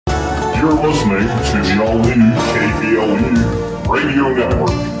You're listening to the all-new KBLU Radio Network.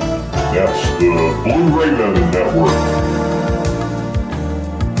 That's the Blue Raven Network.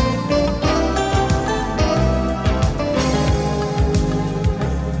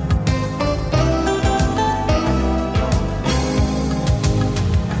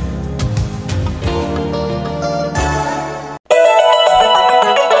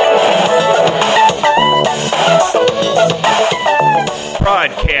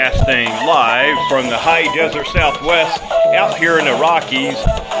 Broadcasting live from the high desert southwest out here in the Rockies.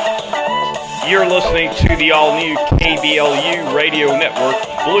 You're listening to the all-new KBLU Radio Network,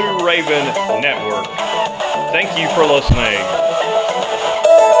 Blue Raven Network. Thank you for listening.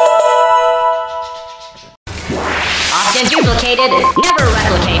 Often duplicated, never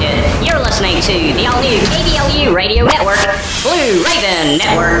replicated. You're listening to the all-new KBLU Radio Network, Blue Raven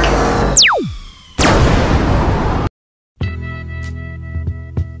Network.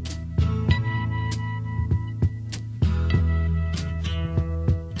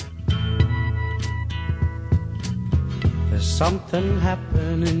 Something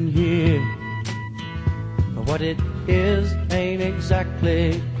happening here, but what it is ain't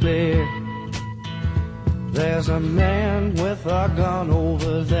exactly clear. There's a man with a gun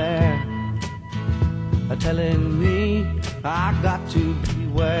over there, telling me I got to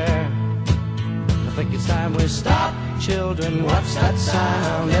beware. I think it's time we stop, children, what's that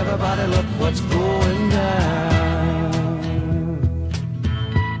sound? Everybody look what's going down.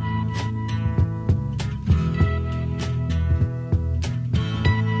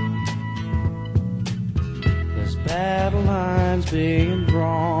 Battle lines being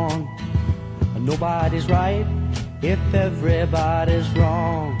drawn, and nobody's right if everybody's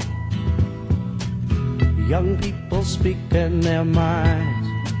wrong. Young people speaking their minds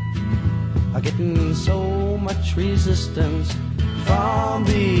are getting so much resistance from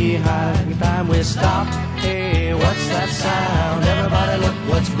behind. Time we stop, hey, what's that sound? Everybody look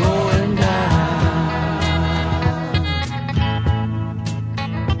what's going down.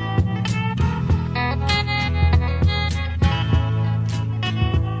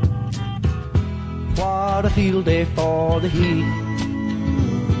 What a field day for the heat.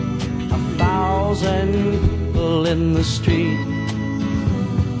 1,000 people in the street,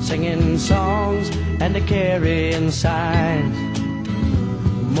 singing songs and a carrying signs.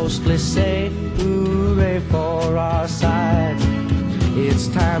 Mostly say hooray for our side. It's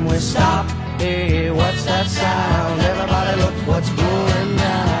time we stop. Hey, what's that sound? Everybody look what's going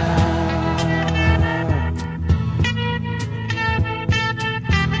down.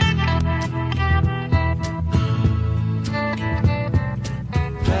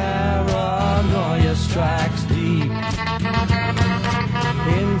 Strikes deep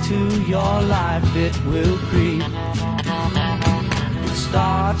into your life, it will creep. It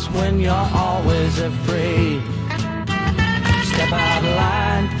starts when you're always afraid. Step out of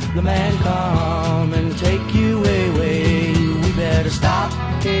line, the man come and take you away. We better stop,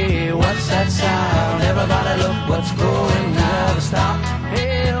 hey, what's that sound? Everybody look what's going down. We better stop,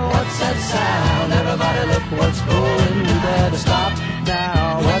 hey, what's that sound? Everybody look what's going. We better stop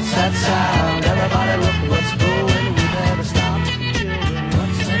now, what's that sound? Everybody look what's going. We better stop, children,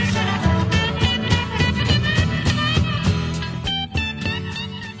 what's that sound?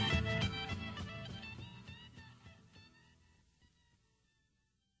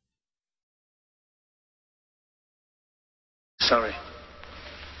 Sorry,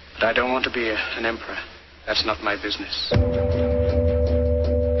 but I don't want to be an emperor. That's not my business.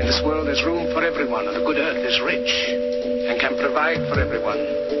 In this world there's room for everyone, and the good earth is rich and can provide for everyone.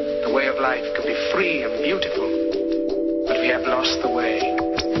 The way of life can be free and beautiful, but we have lost the way.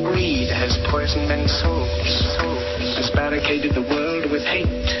 Greed has poisoned men's souls, has barricaded the world with hate.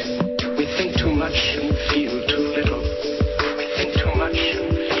 We think too much and feel too little. We think too much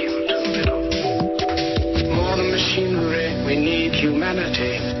and feel too little. More than machinery, we need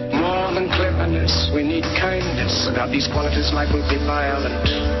humanity. More than cleverness, we need kindness. Without these qualities, life will be violent.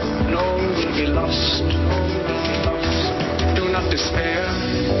 And all will be lost. Do not despair.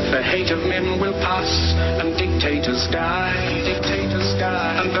 The hate of men will pass, and dictators die. Dictators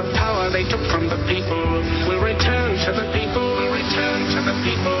die. And the power they took from the people will return to the people. Will return to the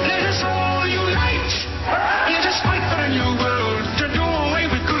people. Let us all unite. Let us fight for a new world, to do away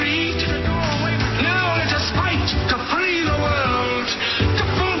with greed. Now let us fight to free the world, to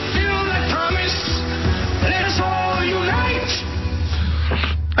fulfill that promise. Let us all unite.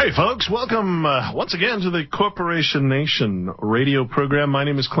 Hey folks, welcome once again to the Corporation Nation radio program. My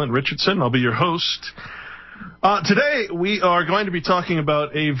name is Clint Richardson. I'll be your host. Today we are going to be talking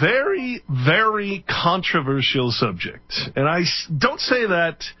about a very, very controversial subject. And I don't say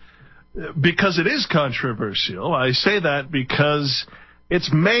that because it is controversial. I say that because it's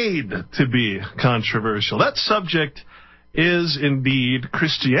made to be controversial. That subject is indeed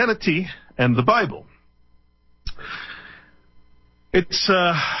Christianity and the Bible. It's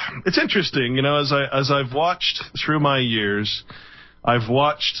interesting, you know, as I've watched through my years, I've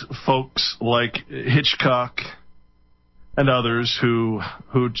watched folks like Hitchcock and others who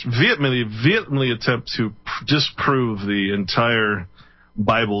vehemently attempt to disprove the entire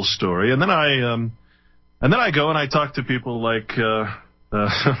Bible story, and then I go and I talk to people like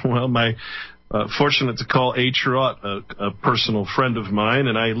fortunate to call H. Rott a personal friend of mine,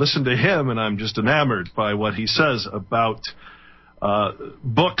 and I listen to him, and I'm just enamored by what he says about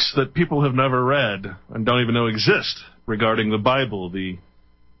books that people have never read and don't even know exist regarding the Bible.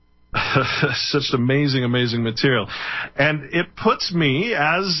 Such amazing material. And it puts me,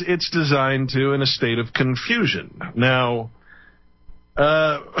 as it's designed to, in a state of confusion. Now,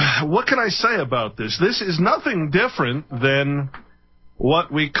 what can I say about this? This is nothing different than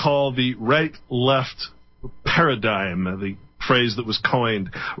what we call the right-left paradigm, the phrase that was coined.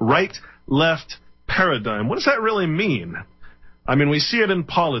 Right-left paradigm. What does that really mean? I mean, we see it in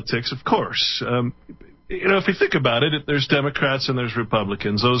politics, of course. You know, if you think about it, there's Democrats and there's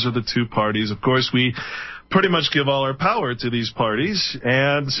Republicans. Those are the two parties. Of course, we pretty much give all our power to these parties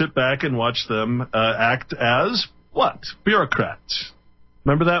and sit back and watch them act as what? Bureaucrats.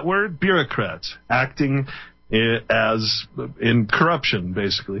 Remember that word? Bureaucrats. Acting as in corruption,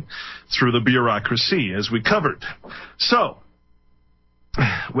 basically, through the bureaucracy, as we covered. So,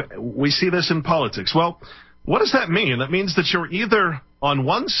 we see this in politics. Well, what does that mean? That means that you're either on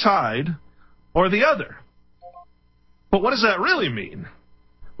one side or the other. But what does that really mean?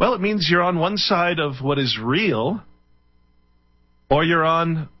 Well, it means you're on one side of what is real, or you're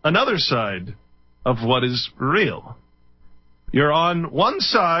on another side of what is real. You're on one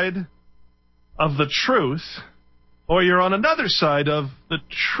side of the truth, or you're on another side of the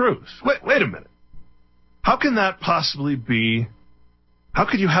truth. Wait a minute. How can that possibly be? How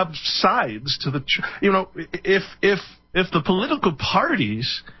could you have sides to the truth? You know, if the political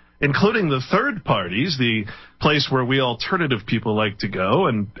parties, including the third parties, the place where we alternative people like to go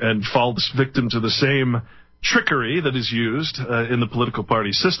and fall victim to the same trickery that is used in the political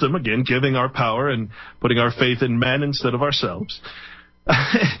party system, again, giving our power and putting our faith in men instead of ourselves.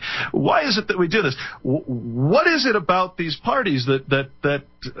 Why is it that we do this? What is it about these parties that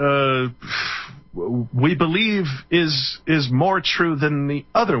we believe is more true than the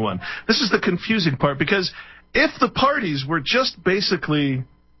other one? This is the confusing part, because if the parties were just basically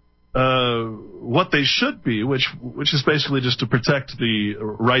what they should be, which is basically just to protect the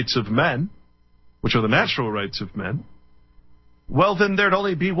rights of men, which are the natural rights of men, well, then there'd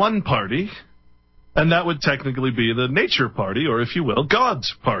only be one party, and that would technically be the nature party, or if you will,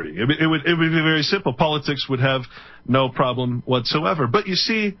 God's party. It would be very simple. Politics would have no problem whatsoever. But you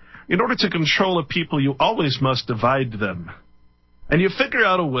see, in order to control a people, you always must divide them. And you figure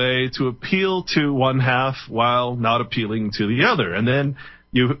out a way to appeal to one half while not appealing to the other. And then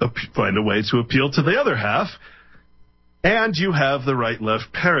you find a way to appeal to the other half, and you have the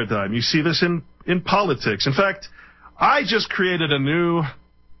right-left paradigm. You see this in politics. In fact, I just created a new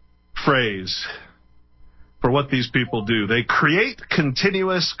phrase for what these people do. They create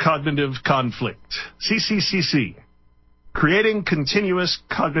continuous cognitive conflict. CCCC. Creating continuous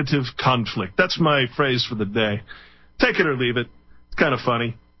cognitive conflict. That's my phrase for the day. Take it or leave it. It's kind of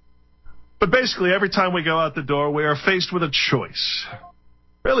funny. But basically, every time we go out the door, we are faced with a choice.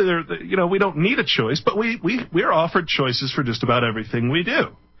 Really, we don't need a choice, but we are offered choices for just about everything we do.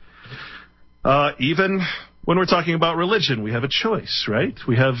 Even when we're talking about religion, we have a choice, right?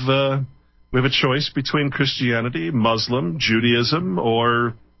 We have a choice between Christianity, Muslim, Judaism,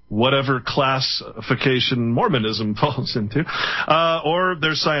 or whatever classification Mormonism falls into. Or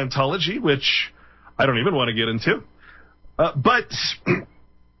there's Scientology, which I don't even want to get into. But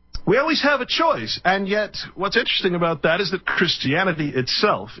we always have a choice, and yet what's interesting about that is that Christianity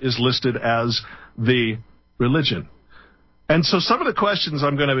itself is listed as the religion. And so some of the questions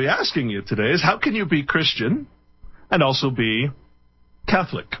I'm going to be asking you today is, how can you be Christian and also be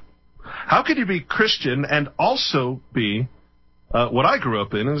Catholic? How can you be Christian and also be what I grew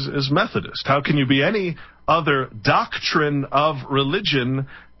up in is Methodist? How can you be any other doctrine of religion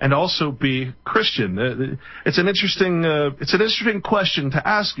and also be Christian? It's an interesting question to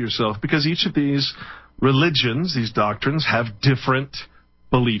ask yourself, because each of these religions, these doctrines, have different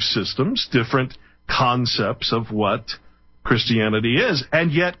belief systems, different concepts of what Christianity is.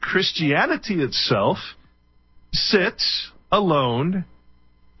 And yet Christianity itself sits alone,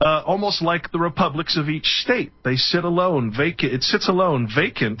 almost like the republics of each state. They sit alone, vacant. It sits alone,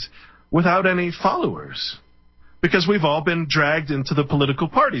 vacant without any followers. Because we've all been dragged into the political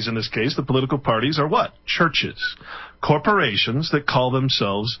parties. In this case, the political parties are what? Churches. Corporations that call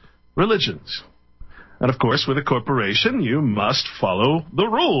themselves religions. And of course, with a corporation, you must follow the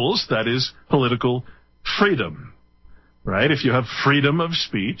rules. That is political freedom. Right? If you have freedom of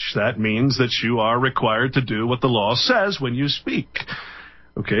speech, that means that you are required to do what the law says when you speak.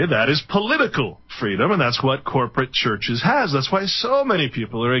 Okay, that is political freedom, and that's what corporate churches has. That's why so many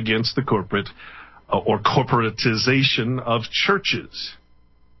people are against the corporate or corporatization of churches.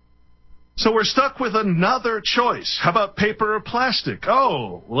 So we're stuck with another choice. How about paper or plastic?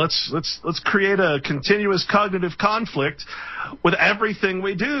 Oh, let's create a continuous cognitive conflict with everything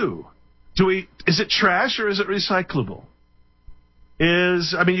we do. Is it trash or is it recyclable?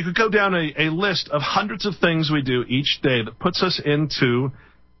 You could go down a list of hundreds of things we do each day that puts us into,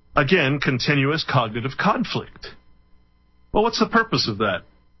 again, continuous cognitive conflict. Well, what's the purpose of that?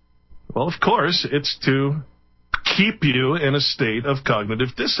 Well, of course, it's to keep you in a state of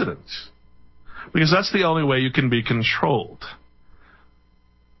cognitive dissonance, because that's the only way you can be controlled.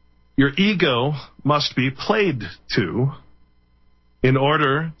 Your ego must be played to in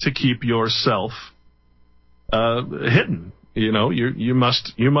order to keep yourself hidden. You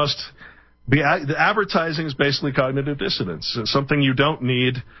must be. The advertising is basically cognitive dissonance, something you don't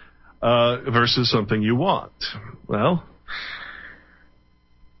need versus something you want. Well,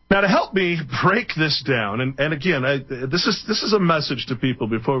 now to help me break this down, and again, this is a message to people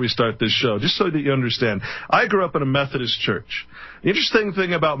before we start this show, just so that you understand. I grew up in a Methodist church. The interesting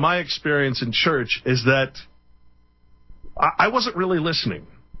thing about my experience in church is that I wasn't really listening.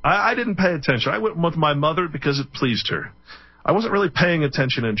 I didn't pay attention. I went with my mother because it pleased her. I wasn't really paying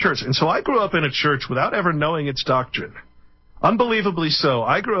attention in church. And so I grew up in a church without ever knowing its doctrine. Unbelievably so.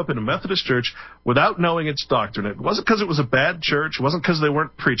 I grew up in a Methodist church without knowing its doctrine. It wasn't because it was a bad church. It wasn't because they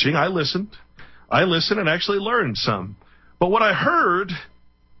weren't preaching. I listened and actually learned some. But what I heard,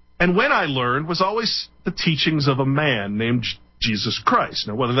 and when I learned, was always the teachings of a man named Jesus Christ.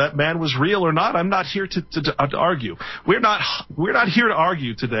 Now, whether that man was real or not, I'm not here to argue. We're not here to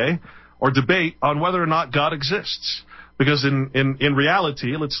argue today or debate on whether or not God exists. Because in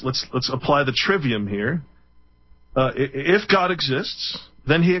reality, let's apply the trivium here. If God exists,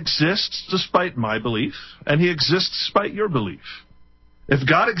 then he exists despite my belief, and he exists despite your belief. If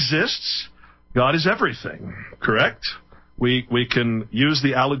God exists, God is everything, correct? We can use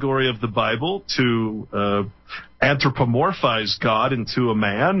the allegory of the Bible to anthropomorphize God into a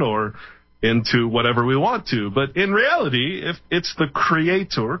man or into whatever we want to. But in reality, if it's the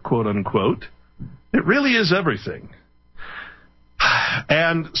creator, quote unquote, it really is everything.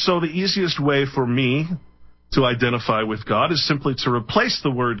 And so the easiest way for me to identify with God is simply to replace the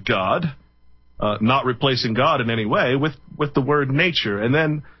word God, not replacing God in any way, with the word nature. And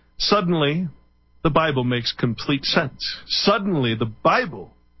then suddenly the Bible makes complete sense. Suddenly the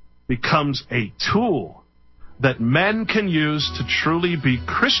Bible becomes a tool that men can use to truly be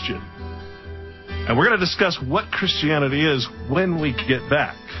Christian. And we're going to discuss what Christianity is when we get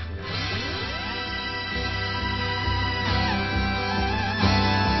back.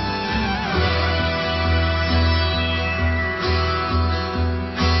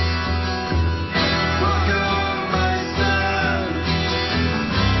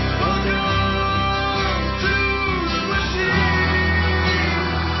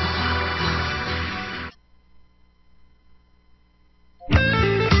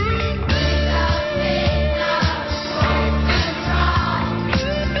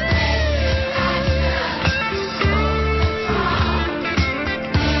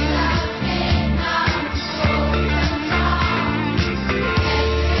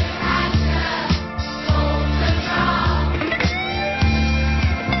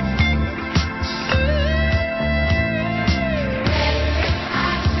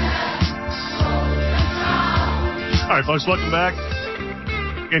 Folks, welcome back.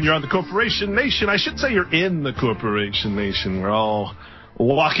 And you're on the Corporation Nation. I should say you're in the Corporation Nation. We're all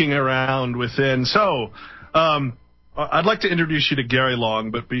walking around within. So, I'd like to introduce you to Gary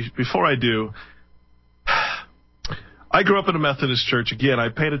Long, but before I do, I grew up in a Methodist church. Again, I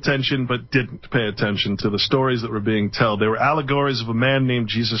paid attention but didn't pay attention to the stories that were being told. They were allegories of a man named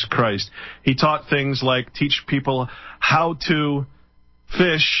Jesus Christ. He taught things like teach people how to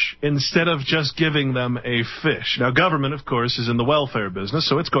fish instead of just giving them a fish. Now, government, of course, is in the welfare business,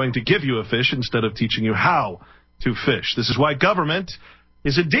 so it's going to give you a fish instead of teaching you how to fish. This is why government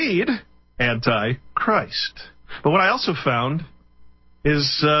is indeed anti-Christ. But what I also found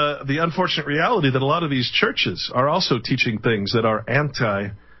is the unfortunate reality that a lot of these churches are also teaching things that are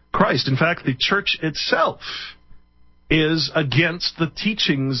anti-Christ. In fact, the church itself is against the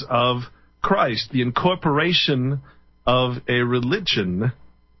teachings of Christ, the incorporation of a religion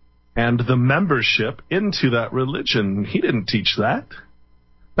and the membership into that religion. He didn't teach that.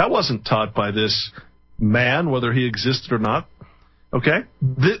 That wasn't taught by this man, whether he existed or not. Okay?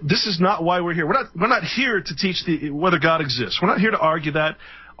 This is not why we're here. We're not here to teach whether God exists. We're not here to argue that.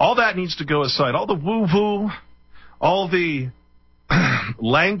 All that needs to go aside. All the woo-woo, all the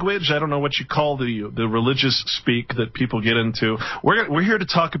language, I don't know what you call the religious speak that people get into. We're here to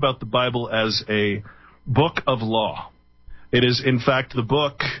talk about the Bible as a book of law. It is, in fact, the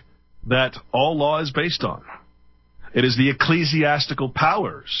book that all law is based on. It is the ecclesiastical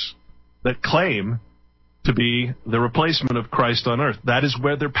powers that claim to be the replacement of Christ on earth. That is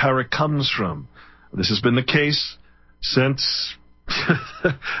where their power comes from. This has been the case since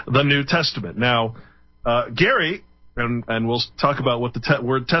the New Testament. Now, Gary, and we'll talk about what the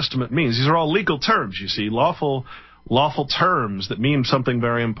word testament means. These are all legal terms, you see, lawful terms that mean something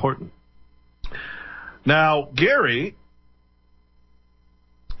very important. Now, Gary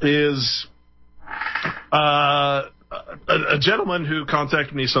is a gentleman who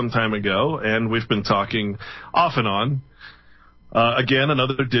contacted me some time ago, and we've been talking off and on. Again,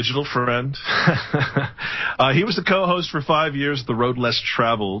 another digital friend. He was the co-host for 5 years of The Road Less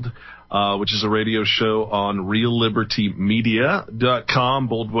Traveled, which is a radio show on reallibertymedia.com,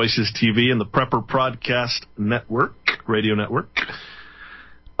 Bold Voices TV, and the Prepper Broadcast Network, radio network.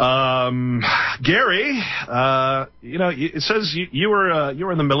 Gary, it says you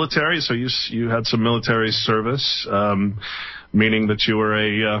were in the military, so you had some military service, meaning that you were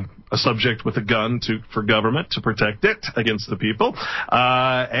a subject with a gun for government to protect it against the people,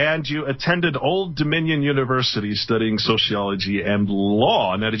 and you attended Old Dominion University studying sociology and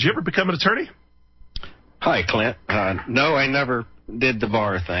law. Now, did you ever become an attorney? Hi, Clint. No, I never did the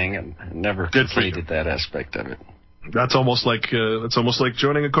bar thing and never completed that aspect of it. That's almost like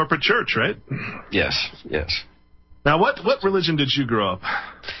joining a corporate church, right? Yes. Now, what religion did you grow up?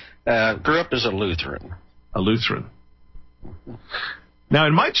 Grew up as a Lutheran. A Lutheran. Now,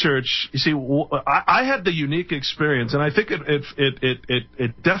 in my church, you see, I had the unique experience, and I think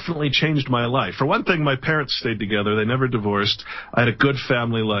it definitely changed my life. For one thing, my parents stayed together; they never divorced. I had a good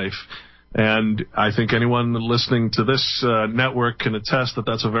family life, and I think anyone listening to this network can attest that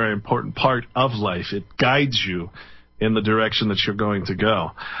that's a very important part of life. It guides you in the direction that you're going to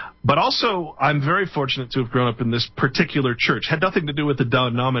go. But also, I'm very fortunate to have grown up in this particular church. It had nothing to do with the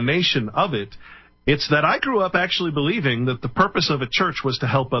denomination of it. It's that I grew up actually believing that the purpose of a church was to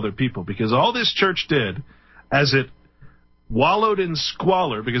help other people, because all this church did, as it wallowed in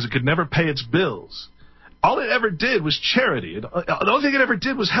squalor because it could never pay its bills, all it ever did was charity. The only thing it ever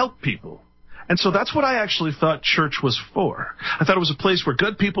did was help people. And so that's what I actually thought church was for. I thought it was a place where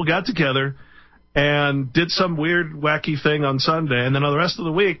good people got together and did some weird, wacky thing on Sunday, and then on the rest of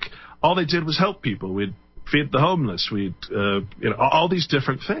the week, all they did was help people. We'd feed the homeless. We'd, all these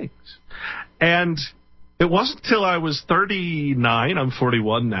different things. And it wasn't until I was 39, I'm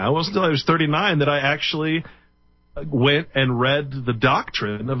 41 now, it wasn't until I was 39 that I actually went and read the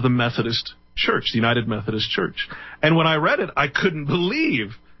doctrine of the Methodist Church, the United Methodist Church. And when I read it, I couldn't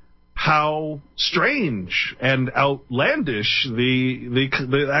believe how strange and outlandish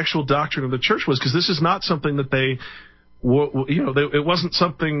the actual doctrine of the church was, because this is not something that it wasn't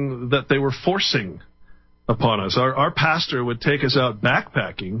something that they were forcing upon us. Our pastor would take us out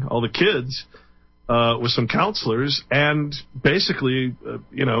backpacking, all the kids, with some counselors, and basically,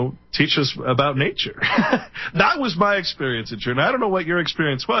 teach us about nature. That was my experience at church. And I don't know what your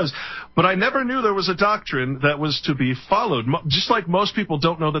experience was, but I never knew there was a doctrine that was to be followed. Just like most people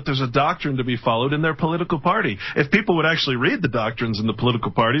don't know that there's a doctrine to be followed in their political party. If people would actually read the doctrines in the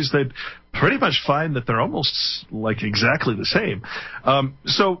political parties, they'd pretty much find that they're almost like exactly the same.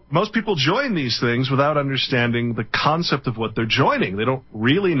 So most people join these things without understanding the concept of what they're joining. They don't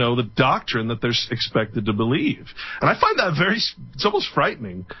really know the doctrine that they're expected to believe. And I find that it's almost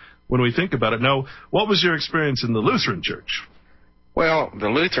frightening when we think about it. Now, what was your experience in the Lutheran Church? Well, the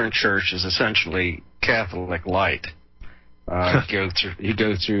Lutheran Church is essentially Catholic light. You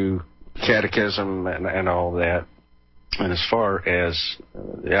go through catechism and all that. And as far as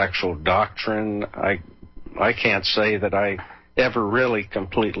the actual doctrine, I can't say that I ever really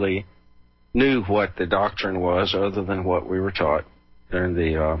completely knew what the doctrine was other than what we were taught during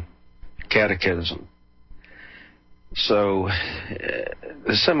the catechism. So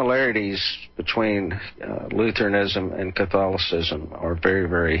the similarities between Lutheranism and Catholicism are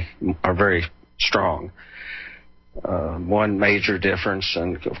very strong. One major difference,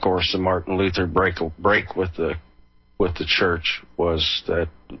 and of course the Martin Luther break with the church, was that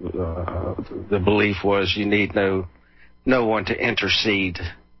the belief was you need no no one to intercede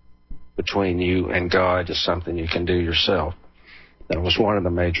between you and God is something you can do yourself. That was one of the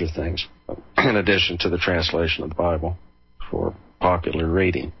major things, in addition to the translation of the Bible for popular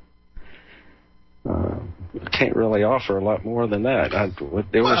reading. I can't really offer a lot more than that.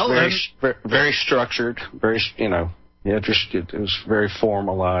 It was very structured, it was very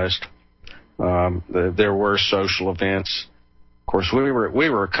formalized. There were social events. Of course, we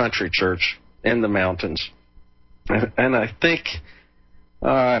were a country church in the mountains, and I think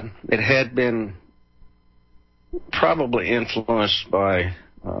it had been probably influenced by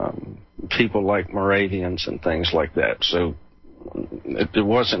people like Moravians and things like that. So it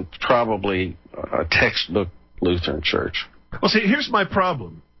wasn't probably a textbook Lutheran church. Well, see, here's my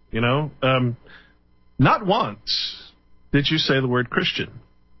problem. Not once did you say the word Christian.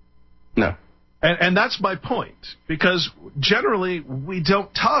 No. And that's my point, because generally we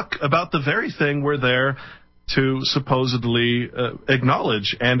don't talk about the very thing we're there to supposedly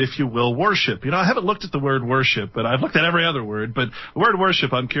acknowledge and, if you will, worship. I haven't looked at the word worship, but I've looked at every other word. But the word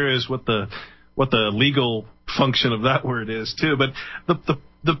worship, I'm curious what the legal function of that word is too. But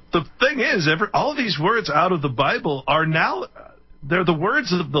the thing is, all of these words out of the Bible are now they're the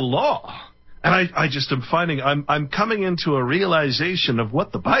words of the law, and I just am finding I'm coming into a realization of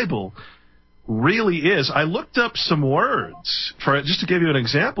what the Bible really is. I looked up some words just to give you an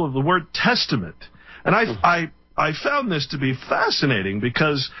example of the word testament. And I found this to be fascinating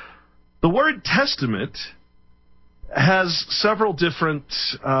because the word testament has several different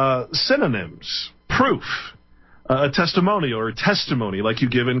synonyms. Proof, a testimony or a testimony like you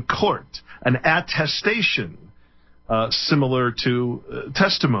give in court, an attestation, similar to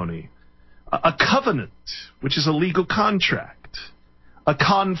testimony, a covenant, which is a legal contract, a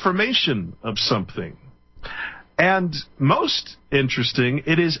confirmation of something. And most interesting,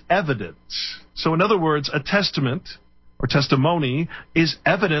 it is evidence. So in other words, a testament or testimony is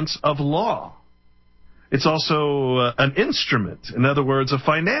evidence of law. It's also an instrument. In other words, a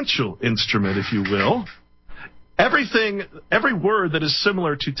financial instrument, if you will. Every word that is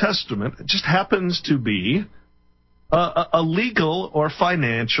similar to testament just happens to be a legal or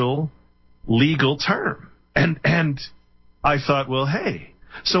financial legal term. And I thought, well, hey,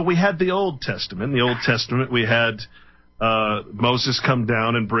 so we had the Old Testament. In the Old Testament, we had Moses come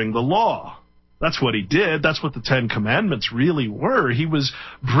down and bring the law. That's what he did. That's what the Ten Commandments really were. He was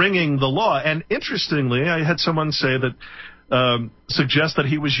bringing the law. And interestingly, I had someone say that, suggest that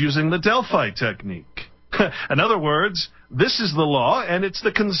he was using the Delphi technique. In other words, this is the law, and it's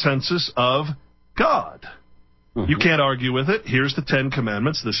the consensus of God. Mm-hmm. You can't argue with it. Here's the Ten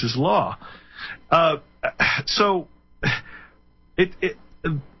Commandments. This is law. So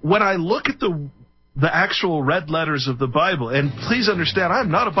when I look at the actual red letters of the Bible, and please understand, I'm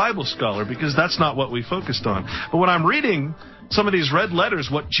not a Bible scholar because that's not what we focused on. But when I'm reading some of these red letters,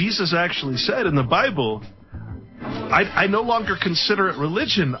 what Jesus actually said in the Bible, I no longer consider it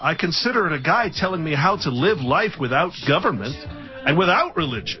religion. I consider it a guy telling me how to live life without government and without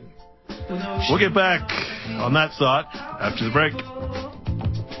religion. We'll get back on that thought after the break.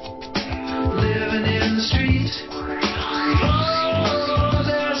 Living in the street. Oh,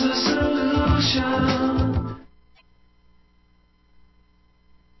 there's a solution.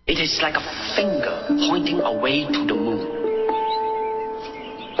 It is like a finger pointing away to the moon.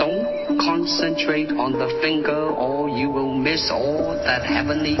 Don't concentrate on the finger or you will miss all that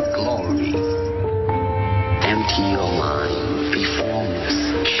heavenly glory. Empty your mind, be formless,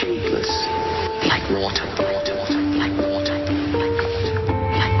 shapeless, like water, like water.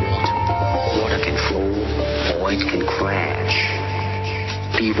 Water can flow or it can crash.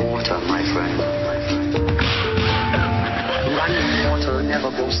 Be water, my friend. Running water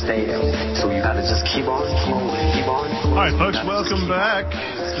never goes stale, so you gotta just keep on flowing, keep on flowing. All right, folks, welcome back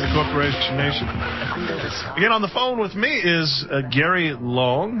to the Corporation Nation. Again, on the phone with me is Gary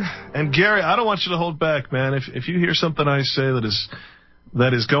Long. And Gary, I don't want you to hold back, man. If you hear something I say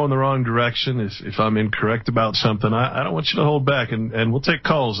that is going the wrong direction, if I'm incorrect about something, I don't want you to hold back, and we'll take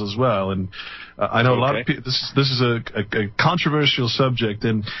calls as well. And I know a lot of people. This is a controversial subject,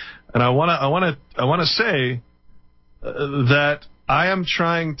 and I want to say that I am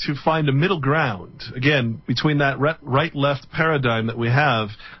trying to find a middle ground, again, between that right-left paradigm that we have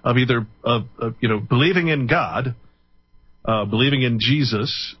of either believing in God, believing in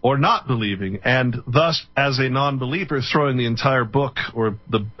Jesus, or not believing, and thus, as a non-believer, throwing the entire book or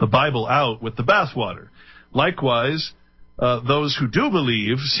the Bible out with the bathwater. Likewise, those who do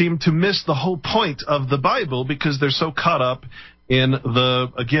believe seem to miss the whole point of the Bible because they're so caught up in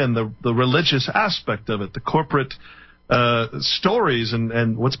the religious aspect of it, the corporate stories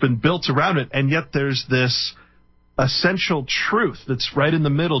and what's been built around it, and yet there's this essential truth that's right in the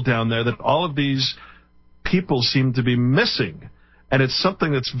middle down there that all of these people seem to be missing. And it's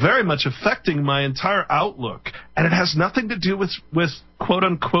something that's very much affecting my entire outlook. And it has nothing to do with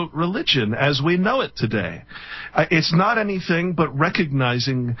quote-unquote religion as we know it today. It's not anything but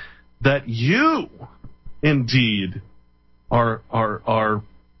recognizing that you, indeed, are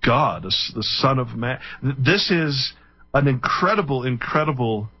God, the Son of Man. This is an incredible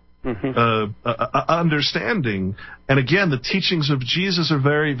understanding. And again, the teachings of Jesus are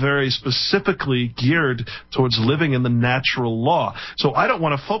very, very specifically geared towards living in the natural law. So I don't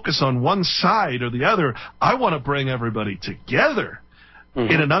want to focus on one side or the other. I want to bring everybody together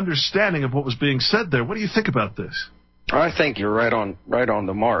in an understanding of what was being said there. What do you think about this? I think you're right on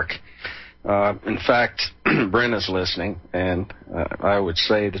the mark. In fact, Brenna's listening, and I would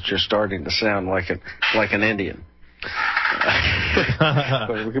say that you're starting to sound like an Indian.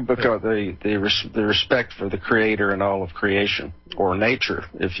 Because the respect for the Creator and all of creation, or nature,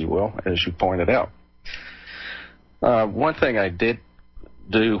 if you will, as you pointed out. One thing I did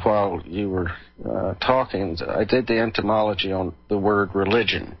do while you were talking, I did the etymology on the word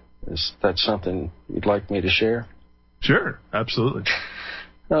religion. Is that something you'd like me to share? Sure, absolutely.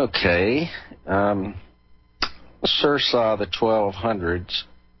 Okay. Circa the 1200s,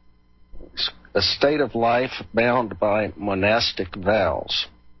 a state of life bound by monastic vows.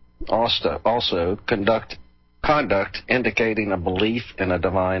 Also conduct indicating a belief in a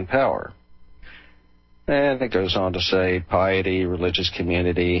divine power. And it goes on to say piety, religious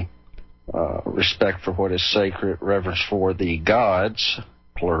community, respect for what is sacred, reverence for the gods,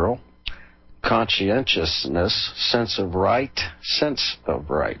 plural, conscientiousness, sense of right,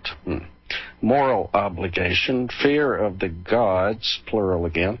 moral obligation, fear of the gods, plural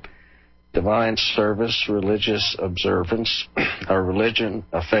again, divine service, religious observance, a religion,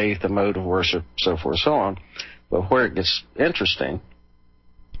 a faith, a mode of worship, so forth, so on. But where it gets interesting,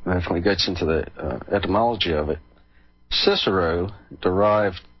 when it gets into the etymology of it, Cicero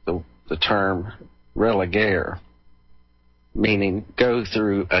derived the term religare, meaning go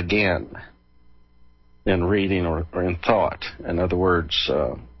through again in reading or in thought. In other words,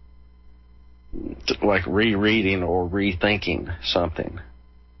 like rereading or rethinking something.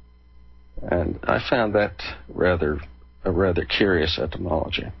 And I found that a rather curious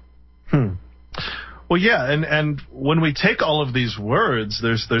etymology. Well, yeah, and when we take all of these words,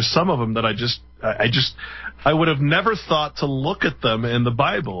 there's some of them that I would have never thought to look at them in the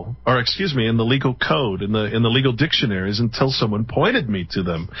Bible, or excuse me, in the legal code, in the legal dictionaries, until someone pointed me to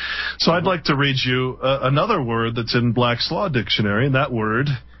them. So I'd like to read you another word that's in Black's Law Dictionary, and that word,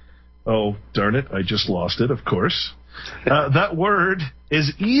 oh darn it, I just lost it, of course. That word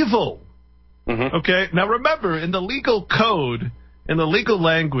is evil. Okay, now remember, in the legal code, in the legal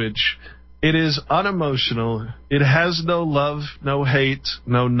language, it is unemotional. It has no love, no hate,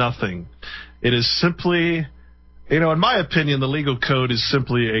 no nothing. It is simply, in my opinion, the legal code is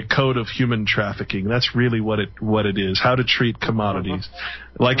simply a code of human trafficking. That's really what it is, how to treat commodities.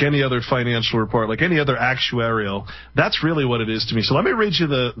 Like any other financial report, like any other actuarial, that's really what it is to me. So let me read you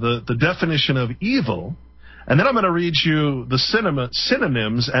the definition of evil. And then I'm going to read you the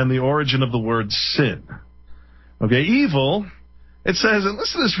synonyms and the origin of the word sin. Okay, evil, it says, and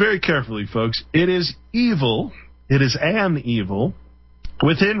listen to this very carefully, folks, it is evil, it is an evil,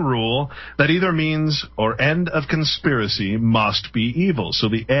 within rule, that either means or end of conspiracy must be evil. So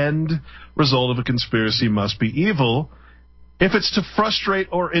the end result of a conspiracy must be evil if it's to frustrate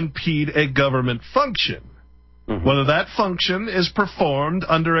or impede a government function. Whether that function is performed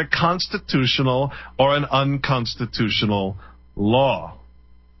under a constitutional or an unconstitutional law.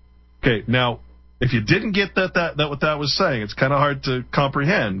 Okay, now, if you didn't get that what that was saying, it's kind of hard to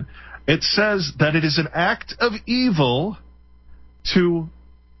comprehend. It says that it is an act of evil to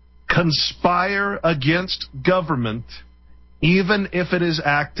conspire against government, even if it is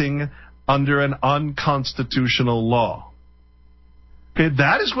acting under an unconstitutional law. Okay,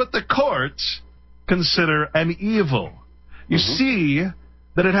 that is what the courts consider an evil. You see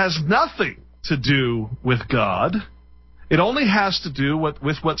that it has nothing to do with God. It only has to do with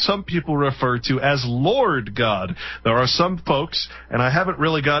what some people refer to as Lord God. There are some folks, and I haven't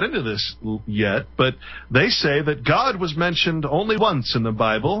really got into this yet, but they say that God was mentioned only once in the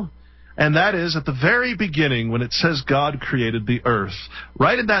Bible, and that is at the very beginning when it says God created the earth,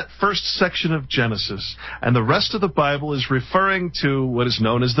 right in that first section of Genesis. And the rest of the Bible is referring to what is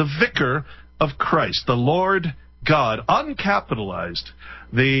known as the vicar of Christ, the Lord God, uncapitalized,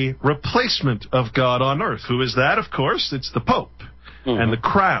 the replacement of God on earth. Who is that? Of course, it's the Pope and the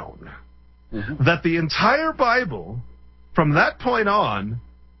crown. That the entire Bible, from that point on,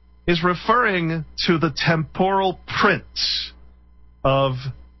 is referring to the temporal prince of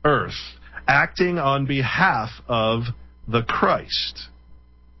earth, acting on behalf of the Christ.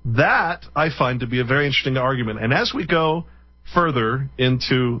 That I find to be a very interesting argument. And as we go further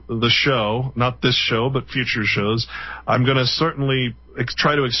into the show, not this show, but future shows, I'm going to certainly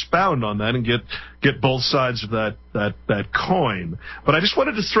try to expound on that and get both sides of that coin. But I just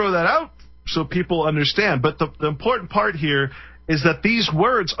wanted to throw that out so people understand. But the important part here is that these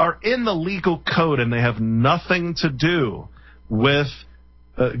words are in the legal code and they have nothing to do with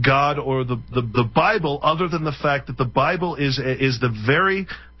God or the Bible, other than the fact that the Bible is the very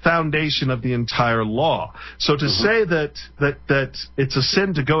foundation of the entire law. So to say that it's a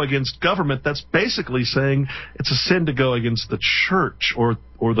sin to go against government, that's basically saying it's a sin to go against the church or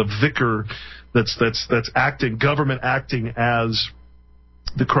the vicar that's acting, government acting as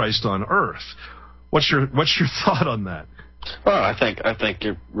the Christ on earth. What's your thought on that? Well, I think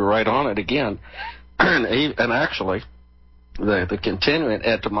you're right on it again, and actually, the continuing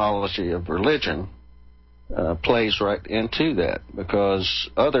etymology of religion plays right into that, because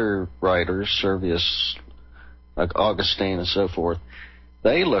other writers, Servius, like Augustine and so forth,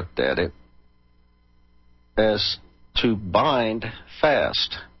 they looked at it as to bind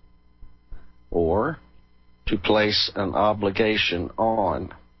fast or to place an obligation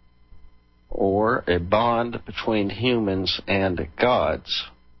on, or a bond between humans and gods.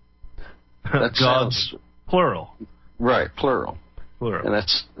 That gods, plural. Right, plural. And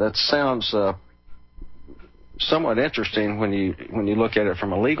that sounds somewhat interesting when you look at it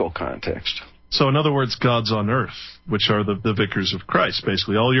from a legal context. So in other words, gods on earth, which are the vicars of Christ,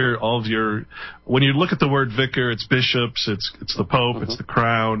 basically. All of your when you look at the word vicar, it's bishops, it's the Pope, it's the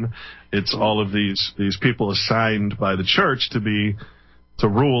crown, it's all of these people assigned by the church to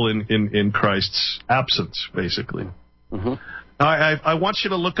rule in Christ's absence, basically. I want you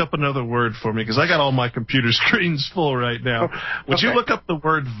to look up another word for me, because I got all my computer screens full right now. Would you look up the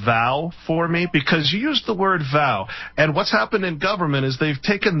word vow for me? Because you used the word vow. And what's happened in government is they've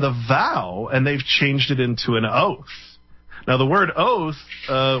taken the vow and they've changed it into an oath. Now, the word oath,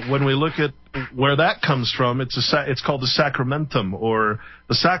 when we look at where that comes from, it's called the sacramentum, or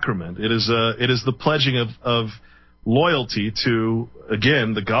the sacrament. It is the pledging of loyalty to,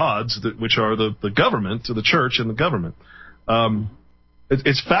 again, the gods, which are the government, to the church and the government.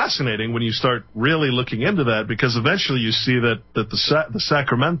 It's fascinating when you start really looking into that, because eventually you see that the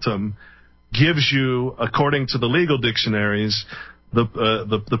sacramentum gives you, according to the legal dictionaries,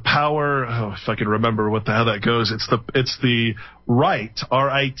 the power. Oh, if I can remember how that goes, it's the right,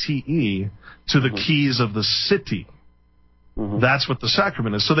 R-I-T-E, to the keys of the city. That's what the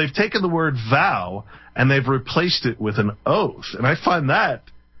sacrament is. So they've taken the word vow and they've replaced it with an oath, and I find that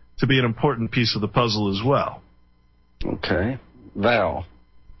to be an important piece of the puzzle as well. Okay, vow.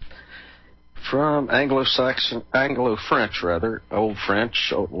 From Anglo-French, Old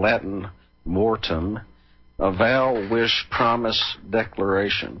French, Old Latin, mortem, a vow, wish, promise,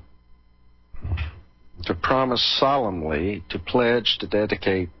 declaration. To promise solemnly, to pledge, to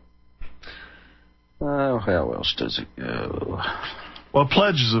dedicate. Oh, how else does it go? Well,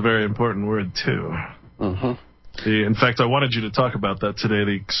 pledge is a very important word, too. In fact, I wanted you to talk about that today,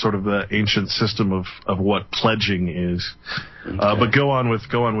 the sort of the ancient system of what pledging is. But go on with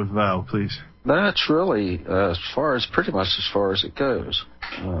vow, please. That's really pretty much as far as it goes.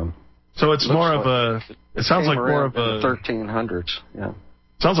 So it's more of a. It sounds like more of a 1300s. Yeah.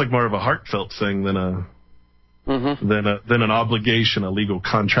 Sounds like more of a heartfelt thing than an obligation, a legal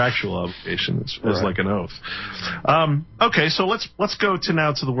contractual obligation. It's like an oath. Okay, so let's go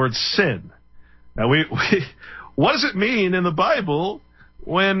to the word sin. Now what does it mean in the Bible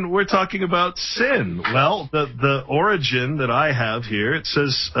when we're talking about sin? Well, the origin that I have here, it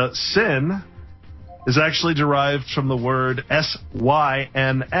says sin is actually derived from the word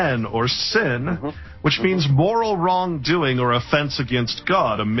S-Y-N-N, or sin, which means moral wrongdoing or offense against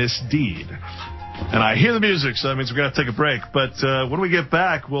God, a misdeed. And I hear the music, so that means we're going to have to take a break. But when we get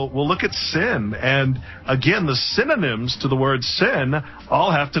back, we'll look at sin. And again, the synonyms to the word sin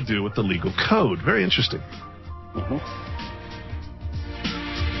all have to do with the legal code. Very interesting. And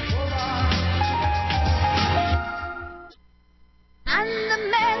the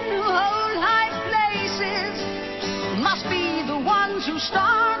men who hold high places must be the ones who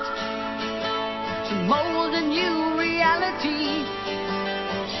start to mold a new reality.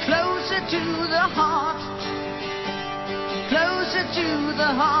 Closer to the heart. Closer to the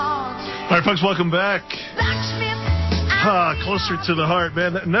heart. All right, folks, welcome back. Closer to the heart,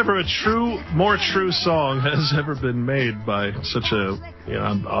 man. Never a more true song has ever been made by such a,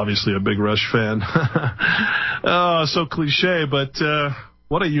 I'm obviously a big Rush fan. So cliche, but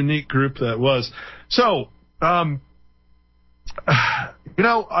What a unique group that was. So, I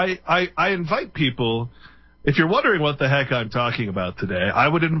invite people, if you're wondering what the heck I'm talking about today, I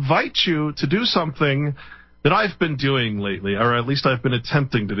would invite you to do something that I've been doing lately, or at least I've been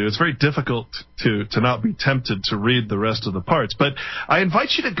attempting to do. It's very difficult to not be tempted to read the rest of the parts. But I invite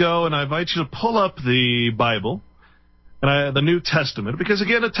you to go and I invite you to pull up the Bible, and the New Testament, because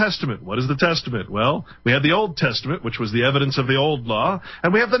again, a testament. What is the testament? Well, we have the Old Testament, which was the evidence of the old law,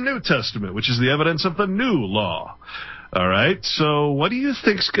 and we have the New Testament, which is the evidence of the new law. All right, so what do you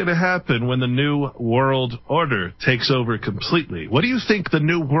think's going to happen when the New World Order takes over completely? What do you think the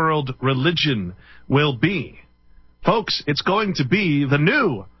New World religion will be? Folks, it's going to be the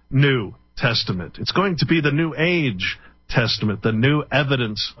New Testament. It's going to be the New Age Testament, the new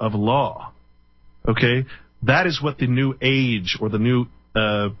evidence of law. Okay? That is what the New Age or the new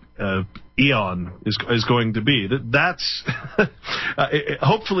eon is going to be. That's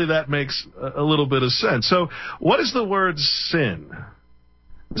hopefully that makes a little bit of sense. So, what is the word sin?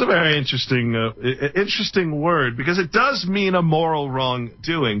 It's a very interesting word, because it does mean a moral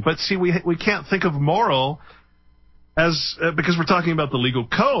wrongdoing. But see, we can't think of moral as because we're talking about the legal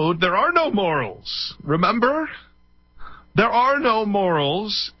code. There are no morals. Remember? There are no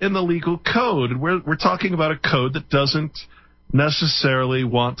morals in the legal code. We're talking about a code that doesn't necessarily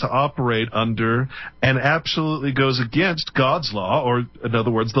want to operate under and absolutely goes against God's law, or in other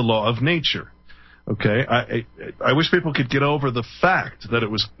words, the law of nature. Okay, I wish people could get over the fact that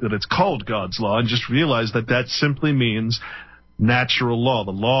it's called God's law and just realize that simply means natural law,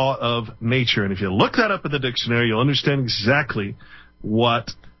 the law of nature. And if you look that up in the dictionary, you'll understand exactly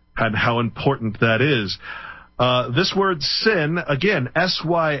what and how important that is. This word sin, again,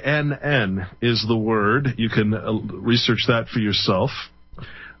 S-Y-N-N is the word. You can research that for yourself.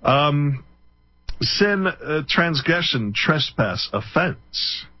 Sin, transgression, trespass,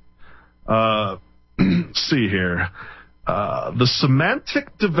 offense. See here. The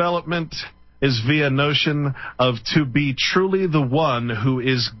semantic development is via notion of to be truly the one who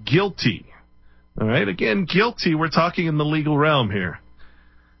is guilty. All right, again, guilty, we're talking in the legal realm here.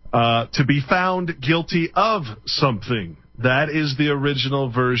 To be found guilty of something. That is the original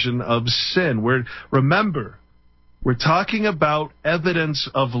version of sin. Remember, we're talking about evidence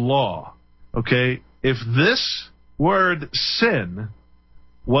of law. Okay? If this word sin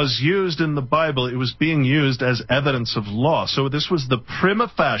was used in the Bible, it was being used as evidence of law. So this was the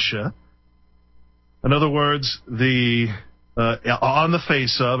prima facie. In other words, on the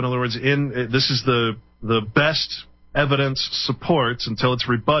face of, in other words, this is the best evidence supports until it's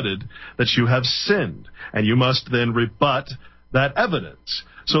rebutted that you have sinned, and you must then rebut that evidence.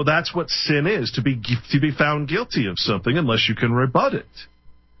 So that's what sin is, to be found guilty of something unless you can rebut it.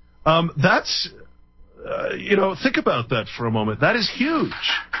 Think about that for a moment. That is huge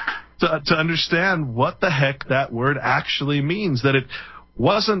to understand what the heck that word actually means. That it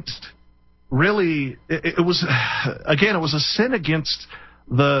wasn't really. It was a sin against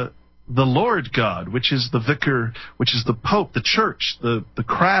the Lord God, which is the vicar, which is the Pope, the church, the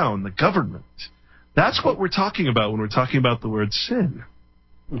crown, the government. That's what we're talking about when we're talking about the word sin.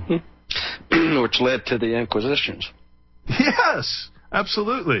 Mm-hmm. Which led to the Inquisitions. Yes,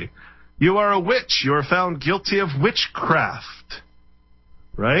 absolutely. You are a witch. You are found guilty of witchcraft.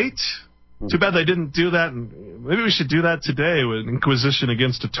 Right? Mm-hmm. Too bad they didn't do that. Maybe we should do that today with Inquisition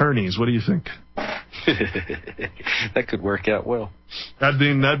against attorneys. What do you think? That could work out well. That'd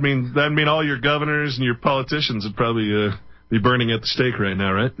mean all your governors and your politicians would probably be burning at the stake right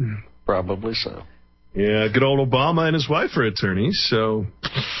now, right? Probably so. Yeah, good old Obama and his wife are attorneys, so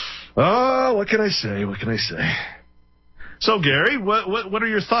what can I say? So, Gary, what are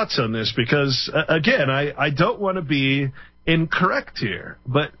your thoughts on this? Because again, I don't want to be incorrect here,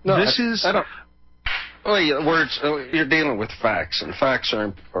 but no, this is. I don't. Well, you're dealing with facts, and facts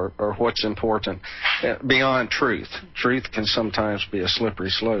are what's important beyond truth. Truth can sometimes be a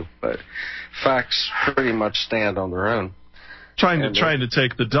slippery slope, but facts pretty much stand on their own. Trying to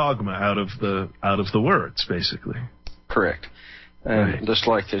take the dogma out of the words, basically. Correct. And right. Just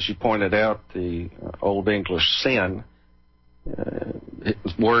like as you pointed out, the Old English sin,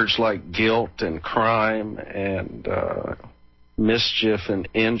 words like guilt and crime and mischief and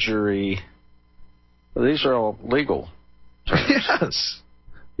injury. These are all legal terms.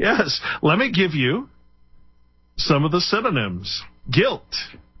 Yes. Let me give you some of the synonyms. Guilt,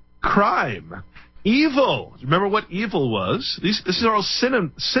 crime, evil. Remember what evil was? These are all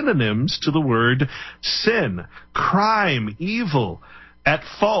synonyms to the word sin. Crime, evil, at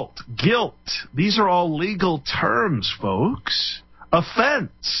fault, guilt. These are all legal terms, folks.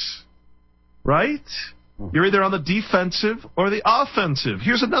 Offense, right? You're either on the defensive or the offensive.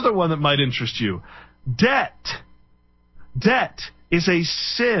 Here's another one that might interest you. Debt. Debt is a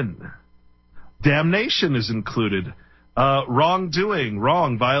sin. Damnation is included. Wrongdoing,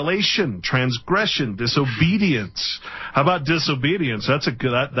 wrong, violation, transgression, disobedience. How about disobedience? That's a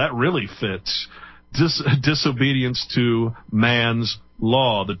good. That really fits. Disobedience to man's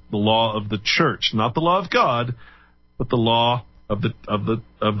law, the law of the church, not the law of God, but the law of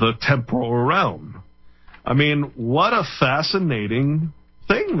the temporal realm. I mean, what a fascinating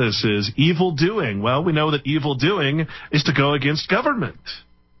thing this is. Evil doing. Well, we know that evil doing is to go against government,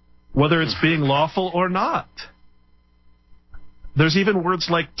 whether it's being lawful or not. There's even words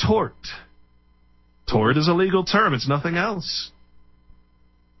like tort. Tort is a legal term. It's nothing else.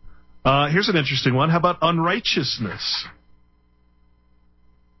 Here's an interesting one. How about unrighteousness?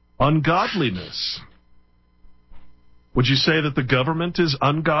 Ungodliness. Would you say that the government is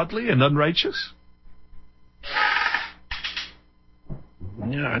ungodly and unrighteous?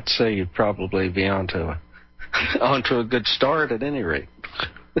 Yeah, I'd say you'd probably be onto a good start at any rate.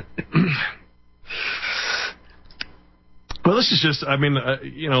 Well, this is just, I mean,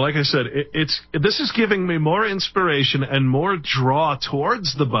 like I said, this is giving me more inspiration and more draw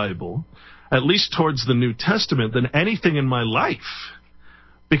towards the Bible, at least towards the New Testament, than anything in my life.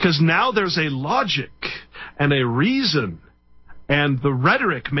 Because now there's a logic and a reason, and the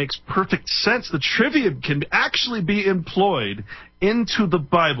rhetoric makes perfect sense. The trivium can actually be employed into the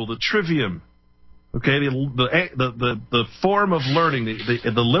Bible, the trivium. Okay, the form of learning,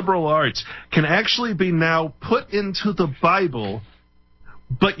 the liberal arts, can actually be now put into the Bible,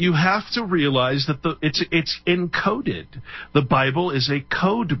 but you have to realize that it's encoded. The Bible is a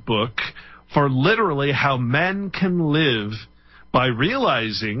code book for literally how men can live by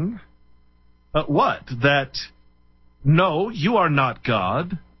realizing that no, you are not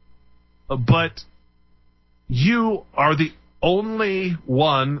God, but you are the only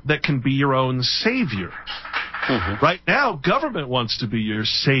one that can be your own savior. Mm-hmm. Right now, government wants to be your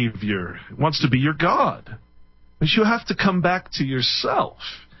savior, wants to be your God. But you have to come back to yourself.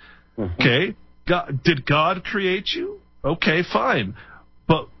 Mm-hmm. Okay? Did God create you? Okay, fine.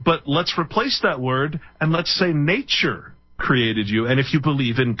 But let's replace that word and let's say nature created you. And if you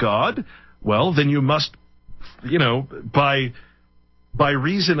believe in God, well, then you must, by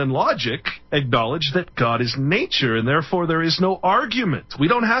reason and logic, acknowledge that God is nature, and therefore there is no argument. We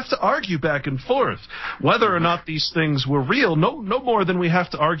don't have to argue back and forth whether or not these things were real, no more than we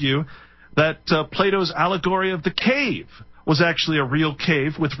have to argue that Plato's allegory of the cave was actually a real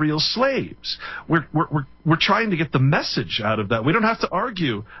cave with real slaves. We're trying to get the message out of that. We don't have to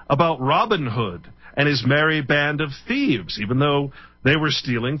argue about Robin Hood and his merry band of thieves, even though they were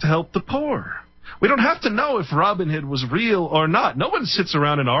stealing to help the poor. We don't have to know if Robin Hood was real or not. No one sits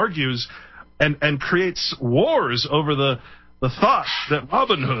around and argues and creates wars over the thought that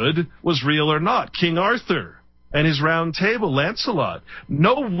Robin Hood was real or not. King Arthur and his round table, Lancelot.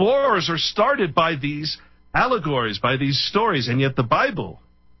 No wars are started by these allegories, by these stories, and yet the Bible,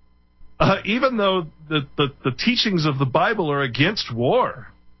 even though the teachings of the Bible are against war,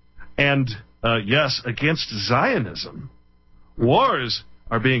 and yes, against Zionism, wars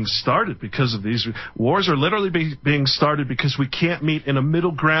are being started because of these. Wars are literally being started because we can't meet in a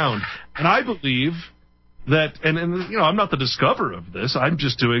middle ground. And I believe that, and I'm not the discoverer of this. I'm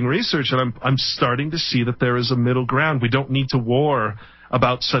just doing research, and I'm starting to see that there is a middle ground. We don't need to war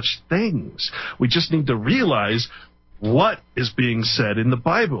about such things. We just need to realize what is being said in the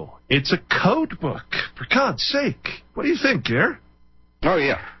Bible. It's a code book, for God's sake. What do you think, Gare? Oh,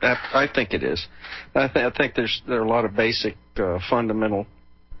 yeah, I think it is. I think there are a lot of basic, fundamental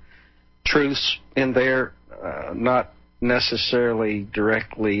truths in there, not necessarily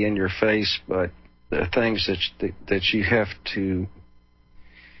directly in your face, but things that you have to,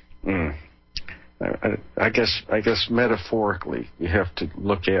 I guess metaphorically, you have to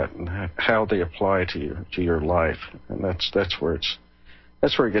look at and how they apply to your life, and that's where it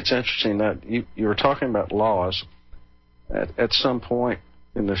gets interesting. That you were talking about laws. At some point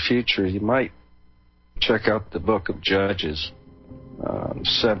in the future, you might check out the book of Judges,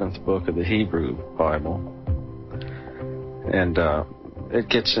 7th book of the Hebrew Bible, and it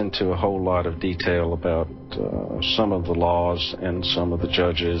gets into a whole lot of detail about some of the laws and some of the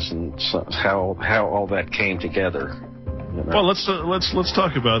judges and how all that came together. Well, let's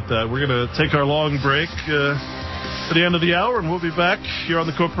talk about that. We're going to take our long break at the end of the hour, and we'll be back here on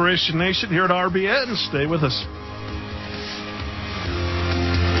the Corporation Nation here at RBN. Stay with us.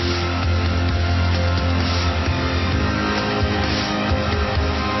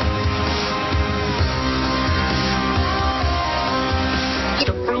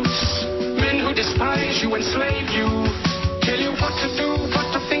 Men who despise hypnotize you, enslave you, tell you what to do,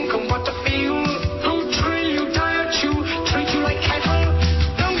 what to think, and what to feel. Who drill you, diet you, treat you like cattle.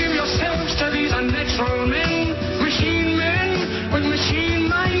 Don't give yourselves to these unnatural men with machine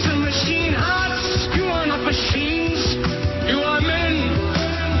minds and machine hearts. You are not machines, you are men.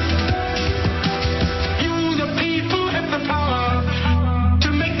 You, the people, have the power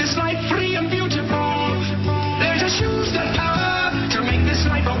to make this life free and beautiful. Let us use that power to make this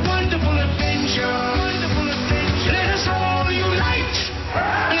life a wonderful adventure. Let us all unite.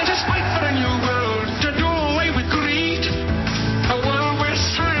 Let us fight for a new world to do away with greed. A world where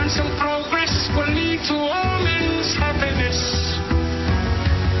science and progress will lead to all men's happiness.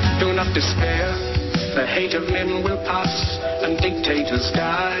 Do not despair. The hate of men will pass, and dictators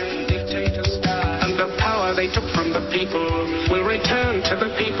die. And the power they took from the people will return to the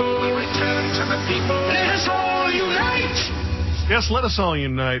people. Let us all unite. Yes, let us all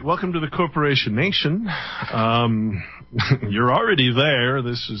unite. Welcome to the Corporation Nation. You're already there.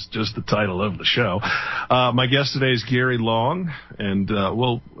 This is just the title of the show. My guest today is Gary Long, and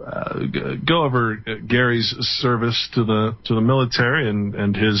we'll go over Gary's service to the military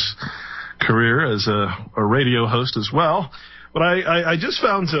and his career as a radio host as well. But I just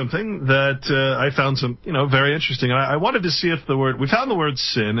found something that I found very interesting. I wanted to see if we found the word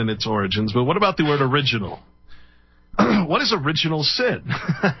sin and its origins, but what about the word original? What is original sin?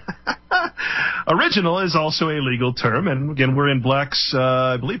 Original is also a legal term, and again, we're in Black's,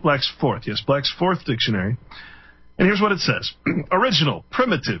 I believe Black's Fourth. Yes, Black's Fourth Dictionary. And here's what it says. Original,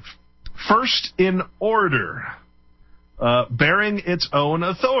 primitive, first in order, bearing its own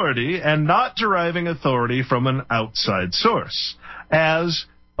authority and not deriving authority from an outside source, as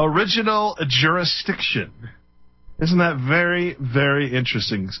original jurisdiction. Isn't that very, very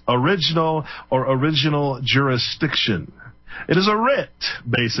interesting? Original or original jurisdiction. It is a writ,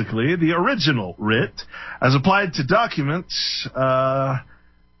 basically, the original writ, as applied to documents, the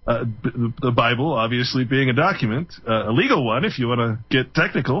Bible obviously being a document, a legal one if you want to get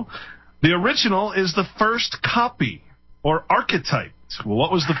technical. The original is the first copy, or archetype. Well,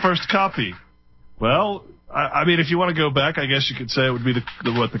 what was the first copy? Well, I mean, if you want to go back, I guess you could say it would be the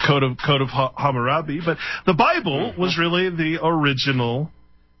Code of Hammurabi. But the Bible was really the original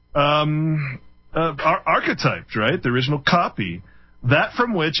archetype, right? The original copy. That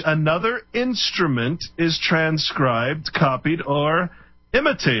from which another instrument is transcribed, copied, or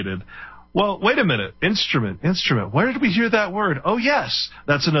imitated. Well, wait a minute. Instrument. Where did we hear that word? Oh, yes.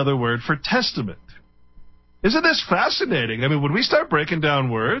 That's another word for testament. Isn't this fascinating? I mean, when we start breaking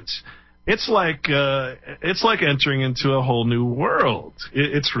down words, it's like entering into a whole new world.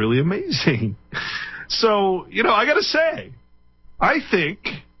 It's really amazing. So, I got to say, I think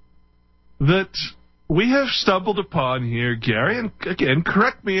that we have stumbled upon here, Gary, and again,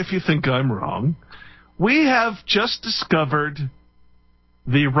 correct me if you think I'm wrong, we have just discovered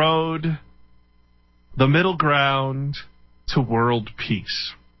the road, the middle ground to world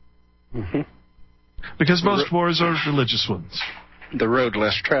peace. Mm-hmm. Because most wars are religious ones. The road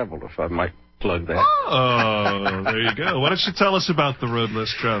less traveled, if I might plug that. Oh, there you go. Why don't you tell us about the road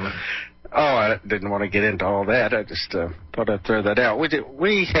less traveled? Oh, I didn't want to get into all that. I just thought I'd throw that out.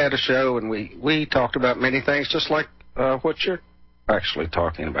 We had a show, and we talked about many things, just like what you're actually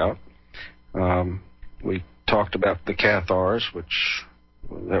talking about. We talked about the Cathars, which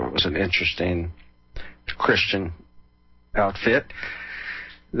that was an interesting Christian outfit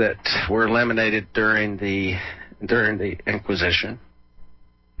that were eliminated during the Inquisition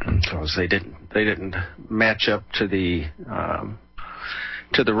because they didn't match up to the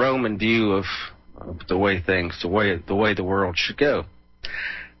Roman view of the way the world should go.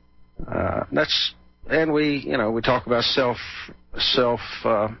 We talk about self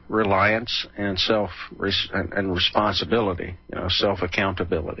reliance and and responsibility, self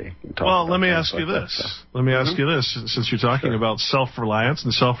accountability. Well, let me ask you this. Since you're talking about self reliance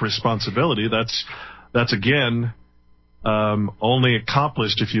and self responsibility, that's again only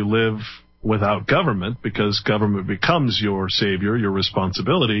accomplished if you live without government, because government becomes your savior, your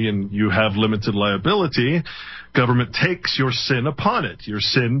responsibility, and you have limited liability. Government takes your sin upon it, your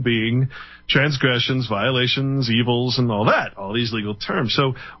sin being transgressions, violations, evils, and all that, all these legal terms.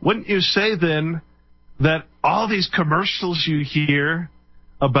 So wouldn't you say then that all these commercials you hear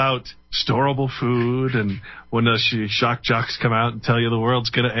about storable food, and when the shock jocks come out and tell you the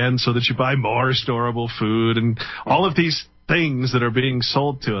world's going to end so that you buy more storable food, and all of these things that are being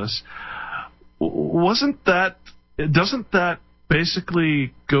sold to us, doesn't that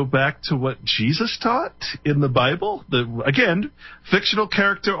basically go back to what Jesus taught in the Bible? Again, fictional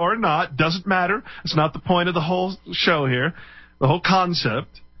character or not, doesn't matter. It's not the point of the whole show here, the whole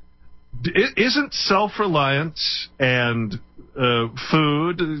concept. isn't self-reliance and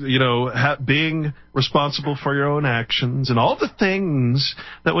food, being responsible for your own actions and all the things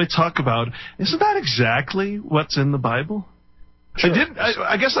that we talk about, isn't that exactly what's in the Bible? Sure.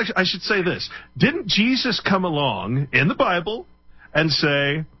 I guess I should say this. Didn't Jesus come along in the Bible and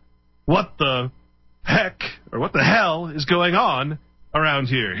say, what the heck or what the hell is going on around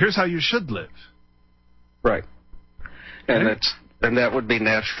here? Here's how you should live. Right. And that would be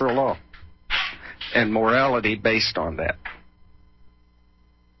natural law and morality based on that.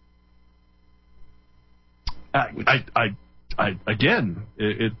 Again,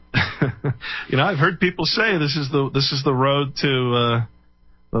 I've heard people say this is the road to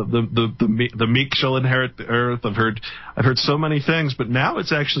the meek shall inherit the earth. I've heard so many things, but now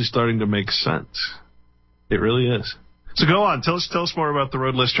it's actually starting to make sense. It really is. So go on, tell us more about the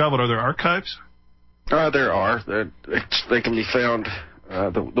road less traveled. Are there archives? There are. They can be found.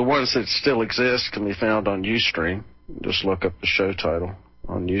 The ones that still exist can be found on Ustream. Just look up the show title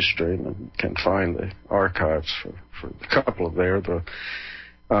on Ustream and can find the archives for a couple of there. The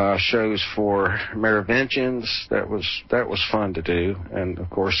shows for Merovingians, that was fun to do, and of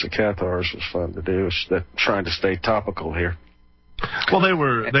course the Cathars was fun to do. Trying to stay topical here. Well, they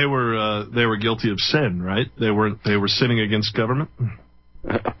were guilty of sin, right? They were sinning against government.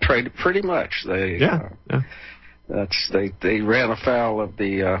 Pretty much. They ran afoul of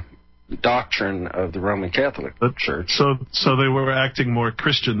the doctrine of the Roman Catholic Church. So they were acting more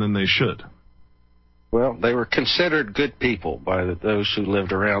Christian than they should. Well, they were considered good people by those who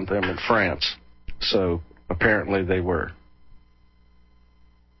lived around them in France. So apparently they were.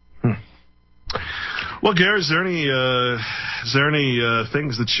 Well, Gary, is there any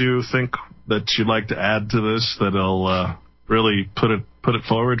things that you think that you'd like to add to this that'll really put it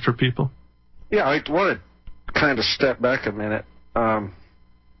forward for people? Yeah, I want to kind of step back a minute.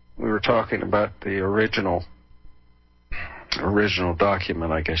 We were talking about the original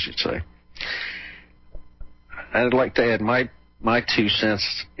document, I guess you'd say. I'd like to add my 2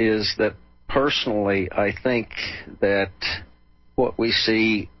 cents is that personally I think that what we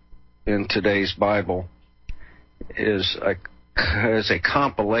see in today's Bible is a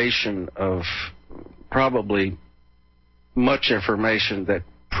compilation of probably much information that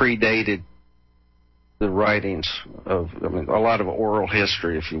predated the writings a lot of oral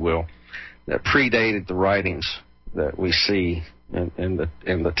history, if you will, that predated the writings that we see in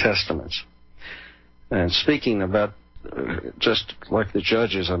the Testaments. And speaking about just like the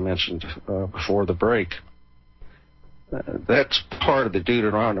judges I mentioned before the break, that's part of the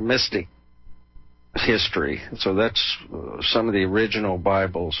Deuteronomistic history. So that's some of the original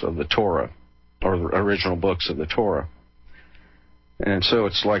Bibles of the Torah, or the original books of the Torah. And so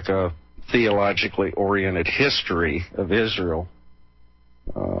it's like a theologically oriented history of Israel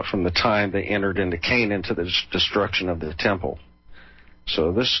from the time they entered into Canaan to the destruction of the temple.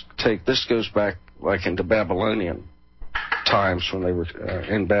 So this goes back like into Babylonian times when they were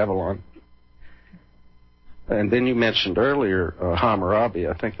in Babylon. And then you mentioned earlier Hammurabi.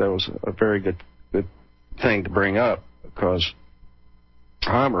 I think that was a very good thing to bring up, because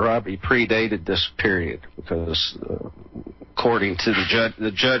Hammurabi predated this period, because according to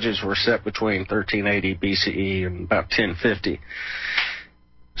the judges were set between 1380 BCE and about 1050.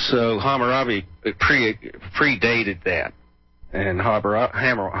 So Hammurabi predated that, and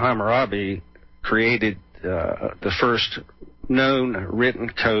Hammurabi created the first known written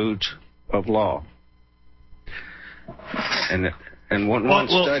codes of law. And one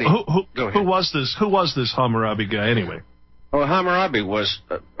study. Who was this Hammurabi guy anyway? Well, Hammurabi was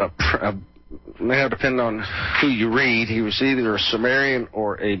now depending on who you read, he was either a Sumerian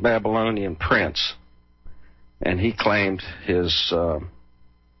or a Babylonian prince, and he claimed his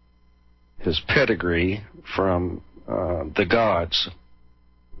pedigree from the gods,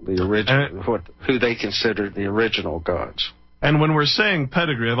 the original, who they considered the original gods. And when we're saying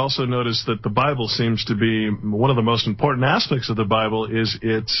pedigree, I've also noticed that the Bible seems to be one of the most important aspects of the Bible is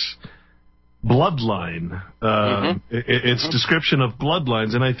its bloodline, its description of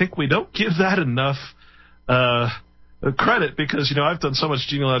bloodlines. And I think we don't give that enough credit, because, I've done so much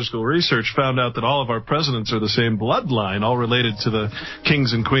genealogical research, found out that all of our presidents are the same bloodline, all related to the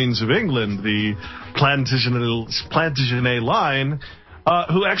kings and queens of England, the Plantagenet line,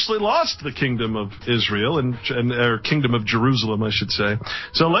 who actually lost the kingdom of Israel or kingdom of Jerusalem, I should say.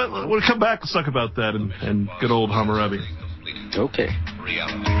 So we'll come back. Let's talk about that and good old Hammurabi. Okay.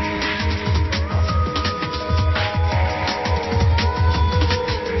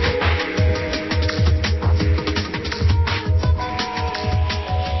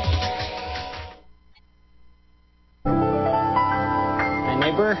 Hey,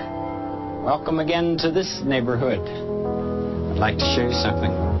 neighbor, Welcome again to this neighborhood. I'd like to show you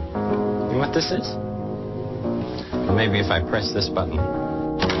something. You know what this is? Or maybe if I press this button.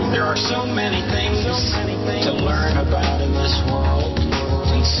 There are so many things to learn about in this world,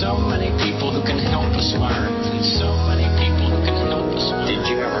 and so many people who can help us learn, and so many people who can help us learn. Did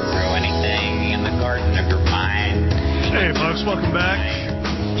you ever grow anything in the garden of your mind? Hey, folks, welcome back.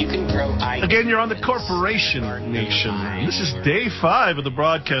 You can grow ideas. Again, you're on the Corporation Nation. This is day 5 of the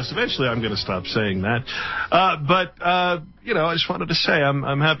broadcast. Eventually, I'm going to stop saying that. But I just wanted to say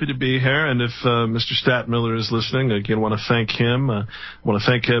I'm happy to be here. And if Mr. Statmiller is listening, again, I want to thank him. I want to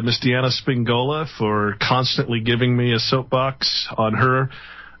thank Miss Deanna Spingola for constantly giving me a soapbox on her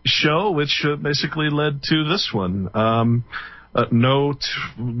show, which basically led to this one.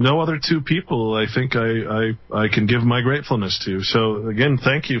 No other two people I think I can give my gratefulness to. So again,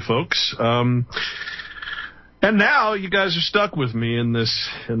 thank you, folks. And now you guys are stuck with me in this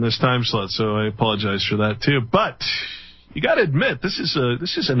time slot, so I apologize for that too. But you got to admit, this is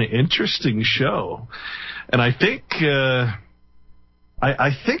an interesting show, and I think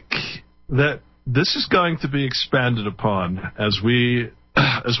I think that this is going to be expanded upon as we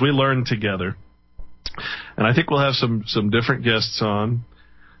learn together. And I think we'll have some different guests on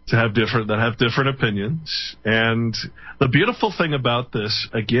that have different opinions. And the beautiful thing about this,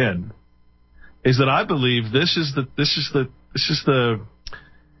 again, is that I believe this is the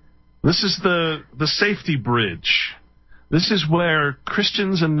safety bridge. This is where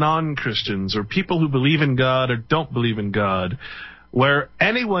Christians and non-Christians, or people who believe in God or don't believe in God, where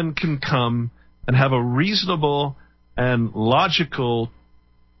anyone can come and have a reasonable and logical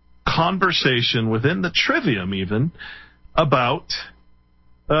conversation within the trivium even about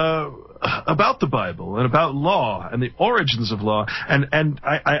the Bible and about law and the origins of law. And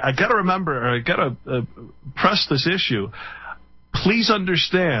I got to remember, or I got to press this issue. Please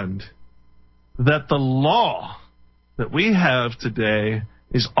understand that the law that we have today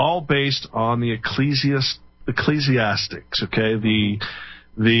is all based on the ecclesiastics, okay?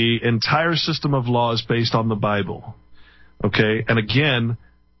 The entire system of law is based on the Bible, okay? And again,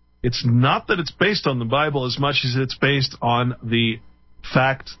 it's not that it's based on the Bible as much as it's based on the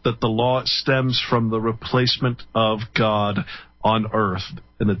fact that the law stems from the replacement of God on earth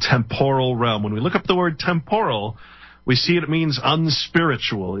in the temporal realm. When we look up the word temporal, we see it means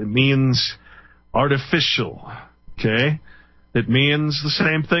unspiritual. It means artificial, okay? It means the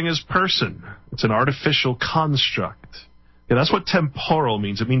same thing as person. It's an artificial construct. Okay, that's what temporal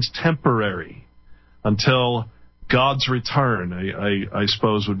means. It means temporary until God's return, I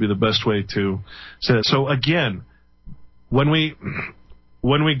suppose, would be the best way to say it. So again, when we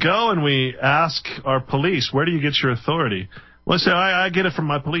go and we ask our police, where do you get your authority? Well, they say, I get it from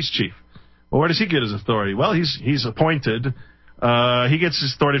my police chief. Well, where does he get his authority? Well, he's appointed. He gets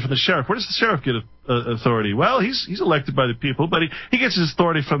his authority from the sheriff. Where does the sheriff get authority? Well, he's elected by the people, but he gets his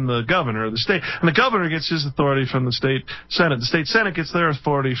authority from the governor of the state. And the governor gets his authority from the state senate. The state senate gets their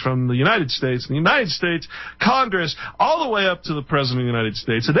authority from the United States. And the United States Congress, all the way up to the president of the United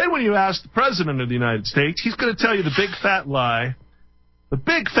States. And then when you ask the president of the United States, he's going to tell you the big fat lie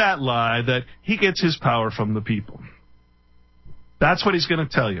that he gets his power from the people. That's what he's going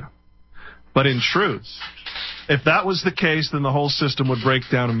to tell you. But in truth, if that was the case, then the whole system would break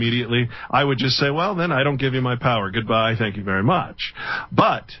down immediately. I would just say, well, then I don't give you my power. Goodbye. Thank you very much.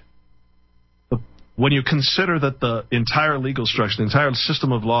 But when you consider that the entire legal structure, the entire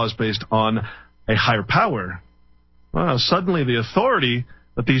system of law is based on a higher power, well, suddenly the authority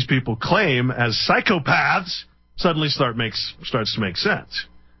that these people claim as psychopaths suddenly starts to make sense.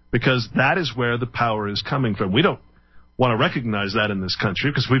 Because that is where the power is coming from. We don't want to recognize that in this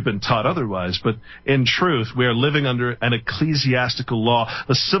country because we've been taught otherwise. But in truth, we are living under an ecclesiastical law.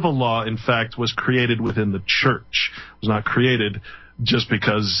 The civil law, in fact, was created within the church. It was not created just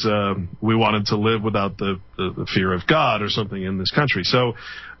because we wanted to live without the fear of God or something in this country. So,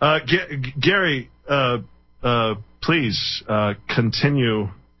 Gary, please continue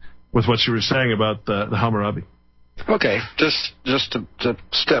with what you were saying about the Hammurabi. Okay, just to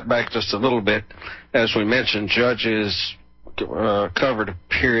step back just a little bit, as we mentioned, Judges covered a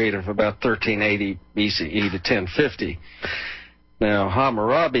period of about 1380 BCE to 1050. Now,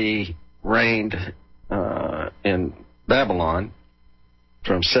 Hammurabi reigned in Babylon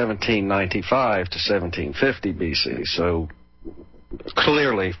from 1795 to 1750 BC, so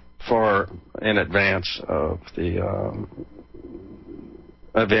clearly far in advance of the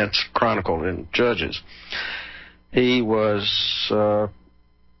events chronicled in Judges. He was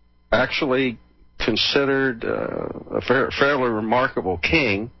actually considered a fairly remarkable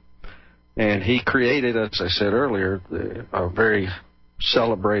king, and he created, as I said earlier, a very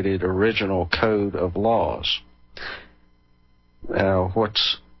celebrated original code of laws. Now,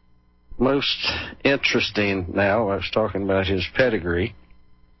 what's most interesting now, I was talking about his pedigree,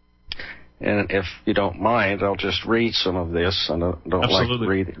 and if you don't mind, I'll just read some of this. I don't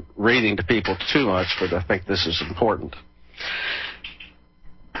Absolutely. like reading to people too much, but I think this is important.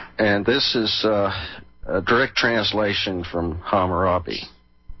 And this is a direct translation from Hammurabi.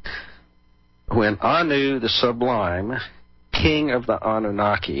 When Anu the Sublime, king of the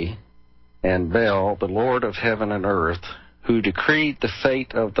Anunnaki, and Bel, the Lord of heaven and earth, who decreed the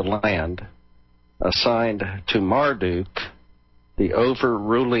fate of the land, assigned to Marduk, the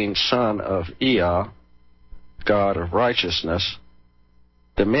overruling son of Ea, god of righteousness,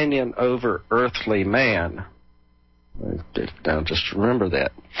 dominion over earthly man. Now just remember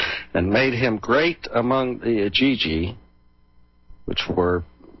that. And made him great among the Agigi, which were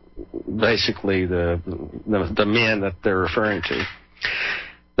basically the men that they're referring to.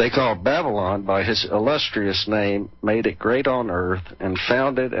 They called Babylon by his illustrious name, made it great on earth, and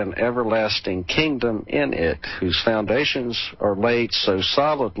founded an everlasting kingdom in it, whose foundations are laid so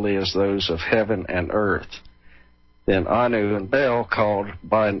solidly as those of heaven and earth. Then Anu and Bel called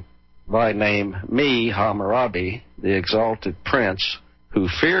by name me, Hammurabi, the exalted prince, who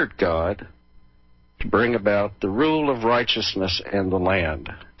feared God, to bring about the rule of righteousness in the land,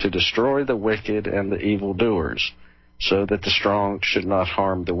 to destroy the wicked and the evildoers, so that the strong should not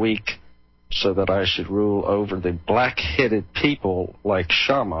harm the weak, so that I should rule over the black-headed people like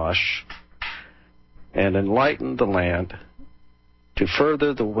Shamash, and enlighten the land, to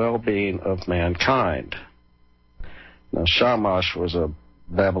further the well-being of mankind. Now, Shamash was a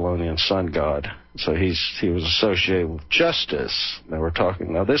Babylonian sun god, so he was associated with justice. Now we're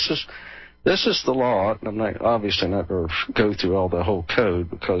talking. Now this is the law. I'm obviously not going to go through all the whole code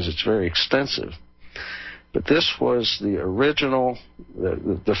because it's very extensive. But this was the original,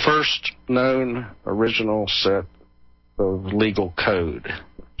 the first known original set of legal code.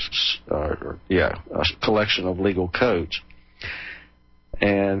 A collection of legal codes,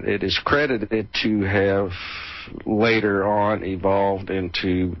 and it is credited to have later on evolved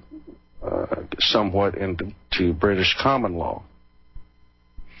into somewhat into British common law.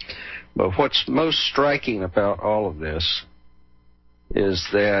 But what's most striking about all of this is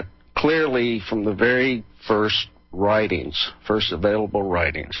that clearly from the very first available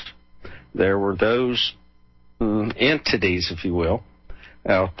writings, there were those entities, if you will,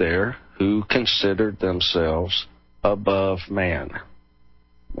 out there who considered themselves above man.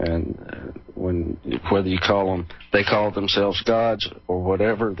 And whether you call them, they call themselves gods or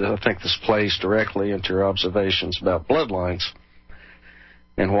whatever, I think this plays directly into your observations about bloodlines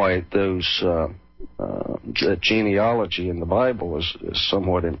and why that genealogy in the Bible is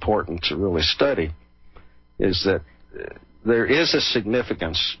somewhat important to really study, is that there is a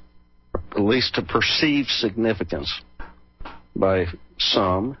significance, at least a perceived significance, by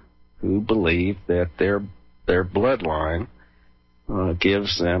some who believe that their bloodline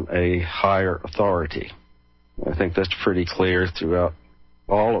gives them a higher authority. I think that's pretty clear throughout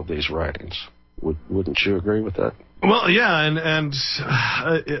all of these writings. Wouldn't you agree with that? Well, yeah, and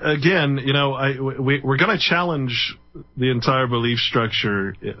again, we're going to challenge the entire belief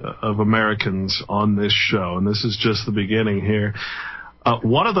structure of Americans on this show, and this is just the beginning here.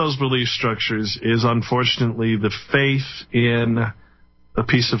 One of those belief structures is, unfortunately, the faith in a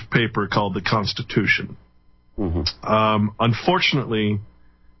piece of paper called the Constitution. Mm-hmm. Unfortunately,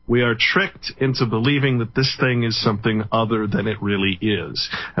 we are tricked into believing that this thing is something other than it really is.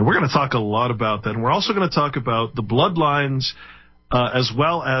 And we're going to talk a lot about that. And we're also going to talk about the bloodlines as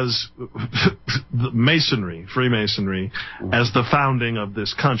well as the Masonry, Freemasonry, as the founding of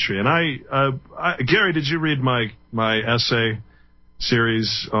this country. And Gary, did you read my essay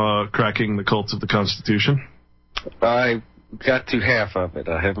series, Cracking the Cult of the Constitution? I got to half of it.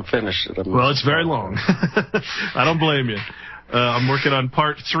 I haven't finished it. Well, it's very long. I don't blame you. I'm working on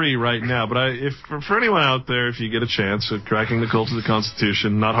part 3 right now. But for anyone out there, if you get a chance, Cracking the Cult of the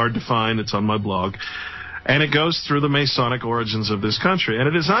Constitution, not hard to find. It's on my blog. And it goes through the Masonic origins of this country. And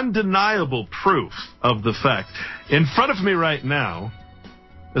it is undeniable proof of the fact. In front of me right now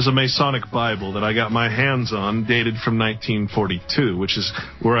is a Masonic Bible that I got my hands on, dated from 1942, which is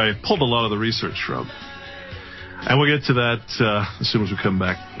where I pulled a lot of the research from. And we'll get to that as soon as we come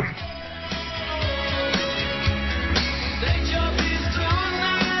back.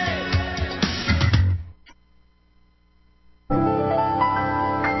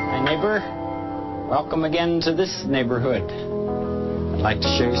 Hi, neighbor. Welcome again to this neighborhood. I'd like to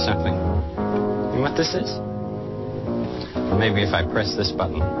show you something. You know what this is? Or maybe if I press this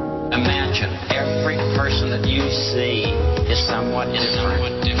button. Imagine every person that you see is somewhat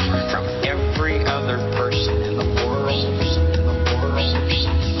different from every other person in the world.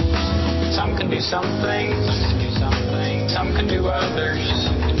 Some can do some things, some can do others.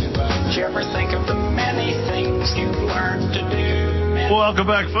 Did you ever think of the many things you learned to do? Welcome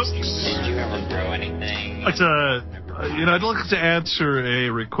back, folks. Did you ever grow anything? I'd like to answer a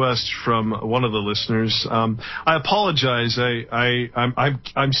request from one of the listeners. I apologize.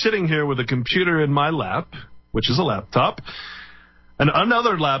 I'm sitting here with a computer in my lap, which is a laptop, and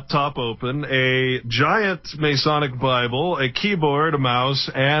another laptop open, a giant Masonic Bible, a keyboard, a mouse,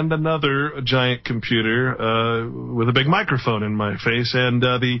 and another giant computer with a big microphone in my face. And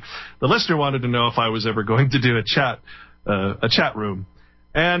the listener wanted to know if I was ever going to do a chat room,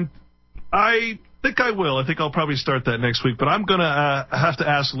 and I think I will. I think I'll probably start that next week, but I'm going to have to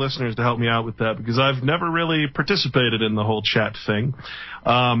ask listeners to help me out with that because I've never really participated in the whole chat thing.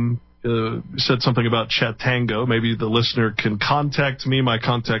 Said something about Chat Tango. Maybe the listener can contact me. My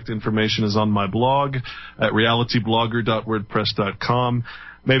contact information is on my blog at realityblogger.wordpress.com.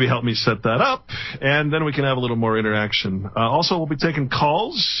 Maybe help me set that up, and then we can have a little more interaction. Also, we'll be taking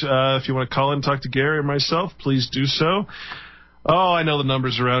calls. If you want to call in and talk to Gary or myself, please do so. Oh, I know the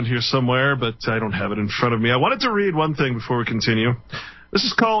number's around here somewhere, but I don't have it in front of me. I wanted to read one thing before we continue. This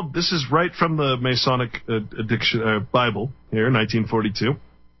is right from the Masonic Bible here, 1942,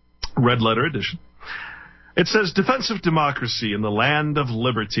 red letter edition. It says, Defense of Democracy in the Land of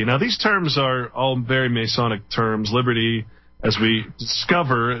Liberty. Now, these terms are all very Masonic terms. Liberty, as we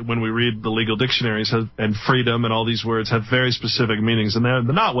discover when we read the legal dictionaries, and freedom and all these words have very specific meanings, and they're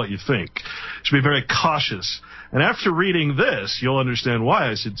not what you think. You should be very cautious. And after reading this, you'll understand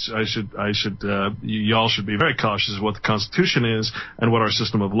why y'all should be very cautious of what the Constitution is and what our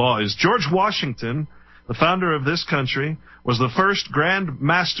system of law is. George Washington, the founder of this country, was the first Grand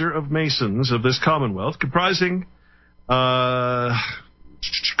Master of Masons of this Commonwealth, comprising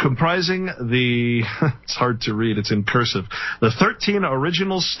the, it's hard to read, it's in cursive, the 13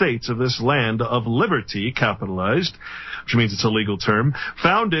 original states of this land of liberty, capitalized, which means it's a legal term,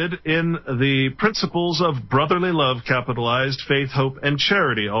 founded in the principles of brotherly love, capitalized, faith, hope, and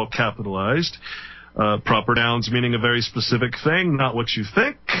charity, all capitalized. Proper nouns meaning a very specific thing, not what you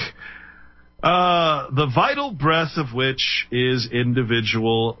think. The vital breath of which is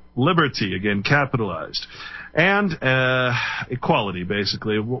individual liberty, again capitalized. And equality,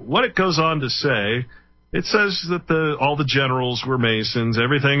 basically. What it goes on to say, it says that all the generals were Masons,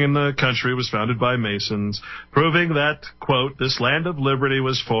 everything in the country was founded by Masons, proving that, quote, this land of liberty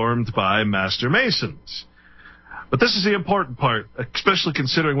was formed by Master Masons. But this is the important part, especially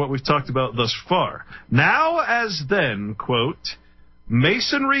considering what we've talked about thus far. Now as then, quote,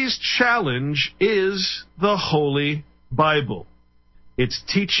 Masonry's challenge is the Holy Bible. Its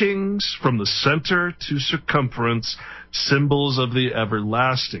teachings from the center to circumference, symbols of the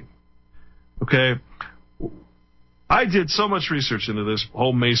everlasting. Okay? I did so much research into this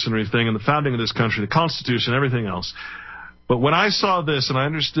whole Masonry thing and the founding of this country, the Constitution, everything else. But when I saw this and I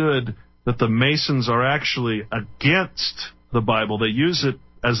understood that the Masons are actually against the Bible, they use it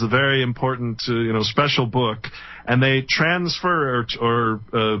as a very important, special book, and they transfer or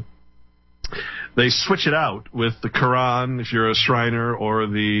they switch it out with the Quran, if you're a Shriner, or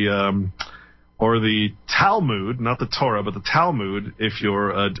the Talmud, not the Torah, but the Talmud, if you're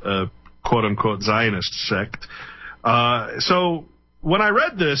a quote-unquote Zionist sect. So when I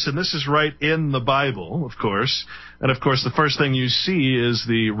read this, and this is right in the Bible, of course, and of course the first thing you see is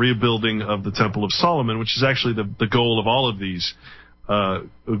the rebuilding of the Temple of Solomon, which is actually the goal of all of these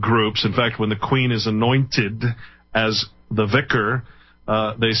groups. In fact, when the queen is anointed as the vicar,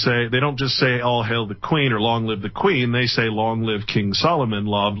 they don't just say all hail the queen or long live the queen. They say long live King Solomon,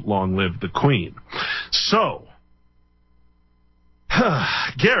 long live the queen. So,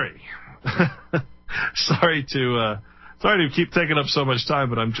 Gary, sorry to keep taking up so much time,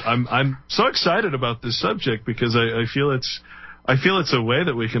 but I'm so excited about this subject because I feel it's a way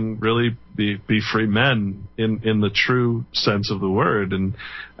that we can really be free men in the true sense of the word, and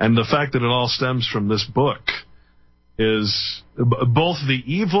the fact that it all stems from this book is both the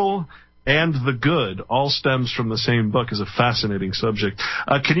evil and the good all stems from the same book is a fascinating subject.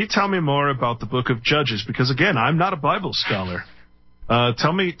 Can you tell me more about the book of Judges? Because again, I'm not a Bible scholar.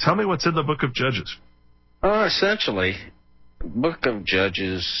 Tell me what's in the book of Judges. Essentially, the book of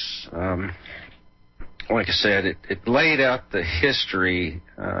Judges, like I said, it laid out the history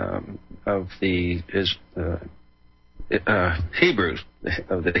of the Hebrews,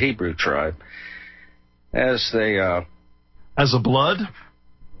 of the Hebrew tribe, as they as a blood.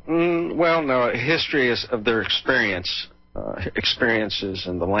 Well, no, history is of their experience experiences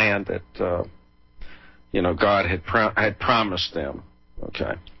in the land that God had promised them.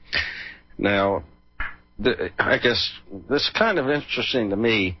 Okay. Now, I guess this is kind of interesting to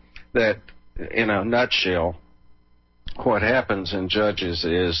me that, in a nutshell, what happens in Judges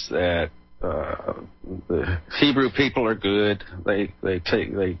is that the Hebrew people are good. They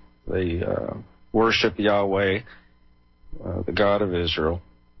worship Yahweh, the God of Israel,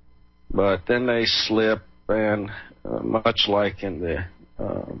 but then they slip, and much like in the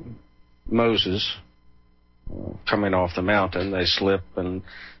Moses coming off the mountain, they slip and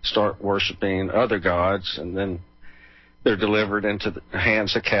start worshiping other gods, and then they're delivered into the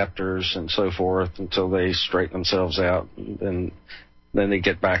hands of captors and so forth until they straighten themselves out, and then they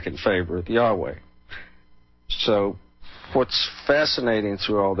get back in favor with Yahweh. So what's fascinating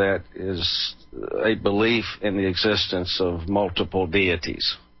through all that is a belief in the existence of multiple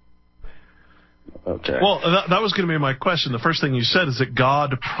deities. Okay. Well, that was going to be my question. The first thing you said is that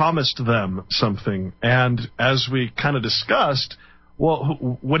God promised them something. And as we kind of discussed,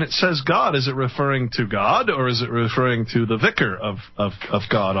 well, when it says God, is it referring to God, or is it referring to the vicar of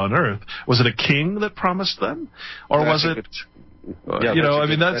God on earth? Was it a king that promised them? Or was it...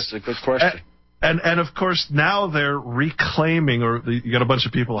 That's a good question. And of course, now they're reclaiming, or you got a bunch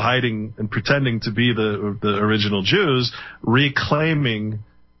of people hiding and pretending to be the original Jews, reclaiming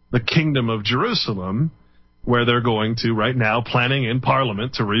the kingdom of Jerusalem, where they're going to, right now, planning in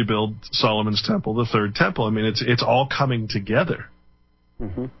Parliament to rebuild Solomon's temple, the third temple. I mean, it's all coming together.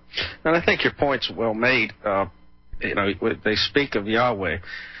 Mm-hmm. And I think your point's well made. They speak of Yahweh.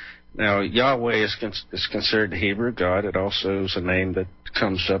 Now, Yahweh is considered the Hebrew God. It also is a name that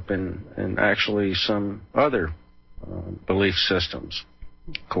comes up in actually some other belief systems,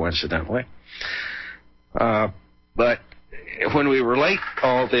 coincidentally. But when we relate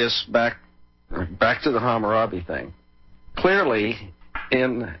all this back to the Hammurabi thing, clearly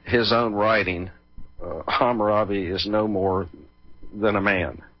in his own writing, Hammurabi is no more than a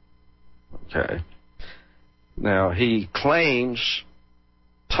man. Okay. Now, he claims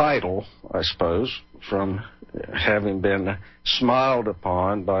title, I suppose, from having been smiled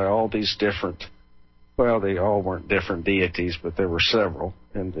upon by all these different, well, they all weren't different deities, but there were several.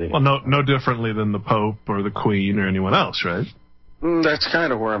 Well, no differently than the Pope or the Queen or anyone else, right? That's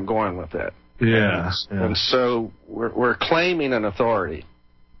kind of where I'm going with that. Yeah. And so we're claiming an authority,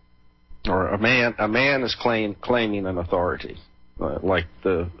 or a man is claiming an authority, like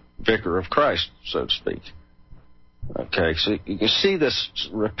the vicar of Christ, so to speak. Okay, so you can see this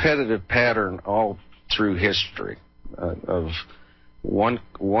repetitive pattern all through history of one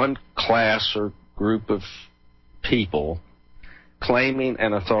class or group of people claiming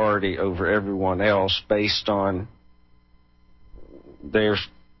an authority over everyone else based on their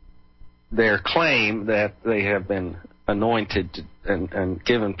claim that they have been anointed and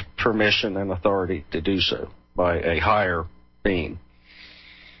given permission and authority to do so by a higher being.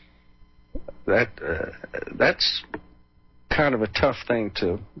 That's kind of a tough thing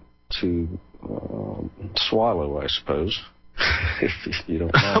to swallow, I suppose. if you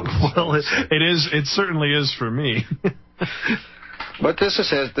don't mind. Well, it is. It certainly is for me. But this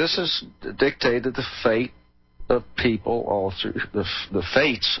is dictated the fate of people all through the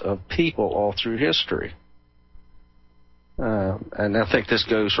fates of people all through history. And I think this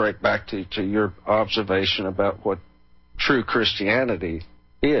goes right back to your observation about what true Christianity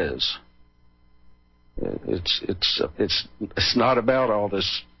is. It's not about all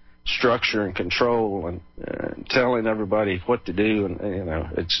this structure and control and telling everybody what to do, and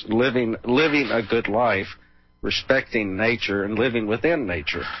it's living a good life, respecting nature and living within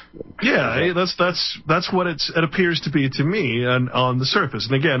nature. Yeah, that's what it appears to be to me on the surface.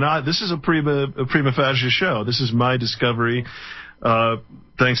 And again, this is a prima facie show. This is my discovery,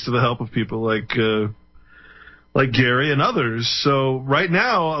 thanks to the help of people like Gary and others. So right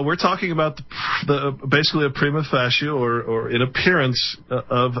now we're talking about basically a prima facie or an appearance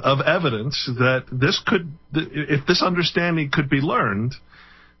of evidence that if this understanding could be learned,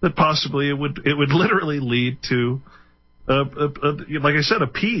 that possibly it would literally lead to like I said, a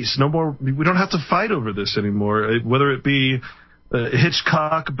peace. No more. We don't have to fight over this anymore. Whether it be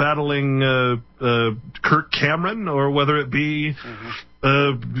Hitchcock battling Kirk Cameron, or whether it be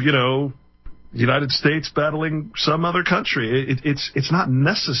United States battling some other country. It's not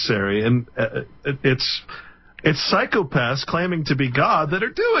necessary, and it's psychopaths claiming to be God that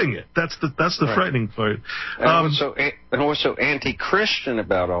are doing it. That's the right. Frightening part. And also anti-Christian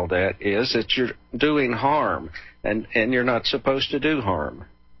about all that is that you're doing harm, and you're not supposed to do harm.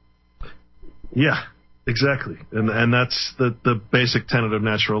 Yeah. Exactly, and that's the basic tenet of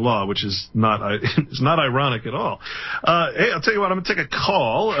natural law, which is not ironic at all. Hey, I'll tell you what, I'm going to take a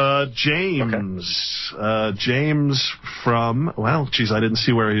call. James. Okay. James from, well, geez, I didn't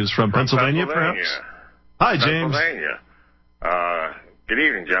see where he was from. Pennsylvania, perhaps? Hi, James. Pennsylvania. Good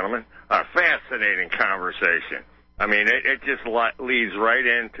evening, gentlemen. Fascinating conversation. I mean, it just leads right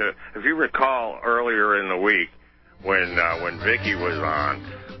into, if you recall earlier in the week when Vicky was on,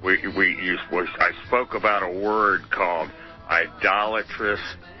 I spoke about a word called idolatrous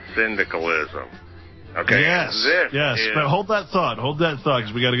syndicalism. Okay. Yes. But hold that thought,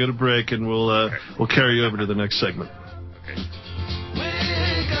 because we got to go to break, and we'll carry you over to the next segment. Okay.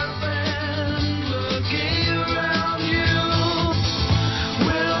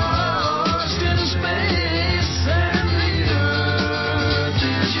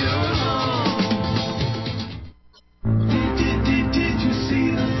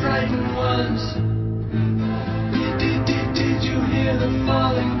 Did you hear the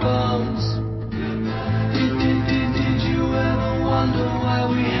falling bombs? Did you ever wonder why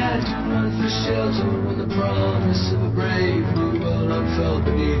we had to run for shelter when the promise of a brave new world unfurled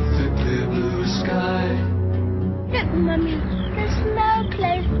beneath the clear blue sky? Look, Mummy, there's no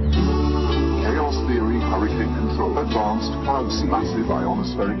place. Chaos theory, hurricane control, advanced 5C, massive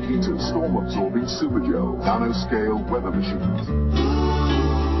ionospheric heaters, storm-absorbing supergel, nanoscale weather machines.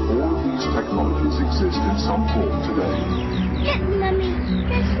 All of these technologies exist in some form today. Look, Mummy,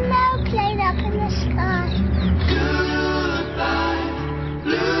 there's no plane up in the sky. Goodbye,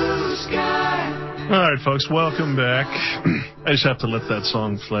 blue sky. All right, folks, welcome back. I just have to let that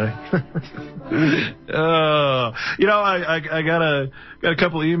song play. I got a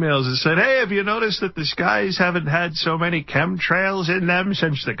couple of emails that said, hey, have you noticed that the skies haven't had so many chemtrails in them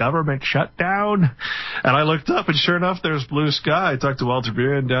since the government shut down? And I looked up, and sure enough, there's blue sky. I talked to Walter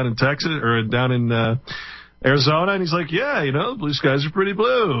Buren down in Texas, or down in Arizona, and he's like, yeah, blue skies are pretty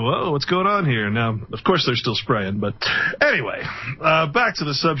blue. Whoa, what's going on here? Now, of course, they're still spraying, but anyway, back to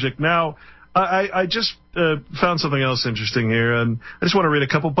the subject. Now, I just found something else interesting here, and I just want to read a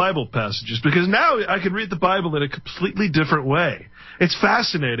couple Bible passages, because now I can read the Bible in a completely different way. It's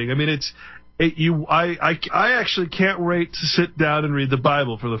fascinating. I mean, I actually can't wait to sit down and read the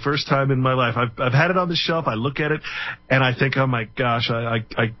Bible for the first time in my life. I've had it on the shelf. I look at it, and I think, oh my gosh, I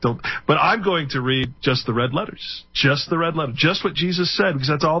don't. But I'm going to read just the red letters, just what Jesus said, because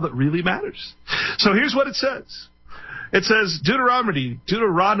that's all that really matters. So here's what it says. It says Deuteronomy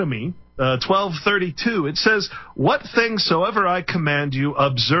 12:32. It says, what things soever I command you,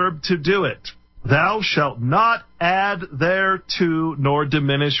 observe to do it. Thou shalt not add thereto nor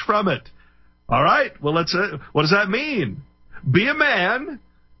diminish from it. All right, well, what does that mean? Be a man.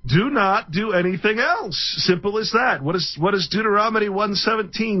 Do not do anything else. Simple as that. What does Deuteronomy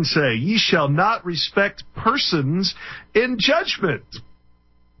 1:17 say? Ye shall not respect persons in judgment.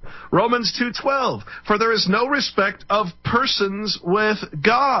 Romans 2:12. For there is no respect of persons with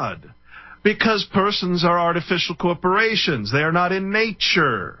God, because persons are artificial corporations. They are not in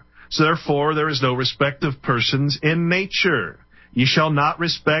nature. So therefore, there is no respect of persons in nature. Ye shall not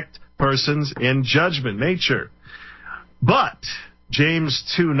respect persons in judgment, nature. But, James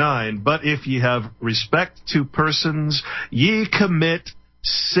 2:9, but if ye have respect to persons, ye commit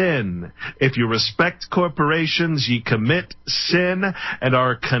sin. If you respect corporations, ye commit sin and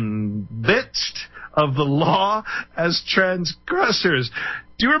are convinced of the law as transgressors.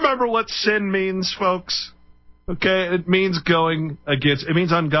 Do you remember what sin means, folks? Okay, it means going against, it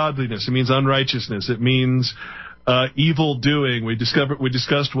means ungodliness, it means unrighteousness, it means evil doing. We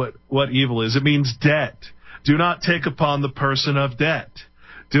discussed what evil is. It means debt. Do not take upon the person of debt.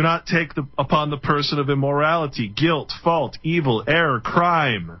 Do not take upon the person of immorality, guilt, fault, evil, error,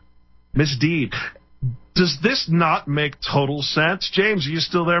 crime, misdeed. Does this not make total sense? James, are you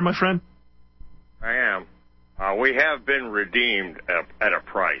still there, my friend? I am. We have been redeemed at a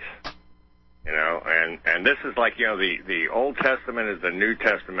price, and this is like, the Old Testament is the New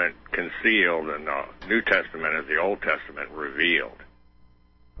Testament concealed, and the New Testament is the Old Testament revealed.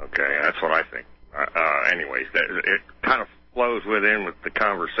 Okay, that's what I think. Anyways, it kind of flows with the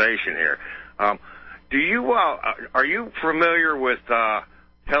conversation here. Do you are you familiar with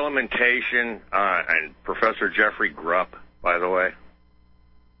telementation and Professor Jeffrey Grupp, by the way?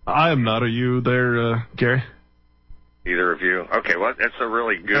 I am not. Are you there, Gary? Either of you? Okay, well, that's a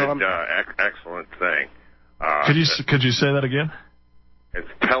really good, excellent thing. Could you say that again? It's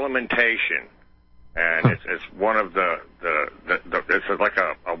telementation, and it's one of it's like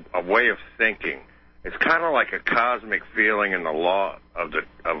a way of thinking. It's kind of like a cosmic feeling in the law of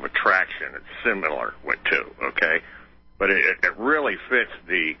attraction. It's similar to, okay? But it really fits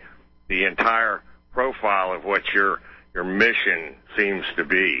the entire profile of what your mission seems to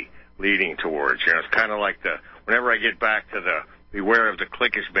be leading towards. You know, it's kind of like whenever I get back to the beware of the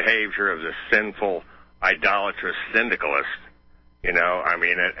cliquish behavior of the sinful, idolatrous syndicalist. You know, I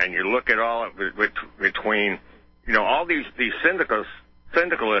mean, and you look at all between, you know, all these syndicalists.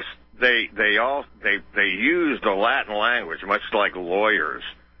 They use the Latin language much like lawyers,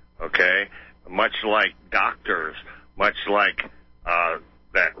 okay, much like doctors, much like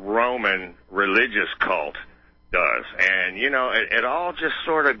that Roman religious cult does, and you know it all just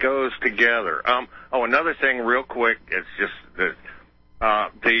sort of goes together. Another thing, real quick, it's just that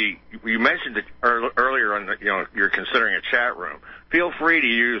you mentioned it earlier on. You're considering a chat room. Feel free to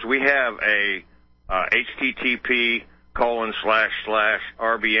use. We have a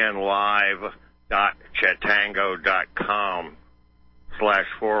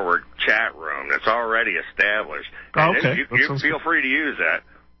http://rbnlive.chatango.com/forward chat room that's already established. And okay. You feel free to use that.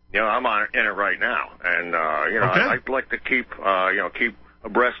 You know, I'm in it right now, and I'd like to keep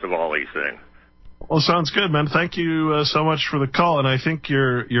abreast of all these things. Well, sounds good, man. Thank you so much for the call. And I think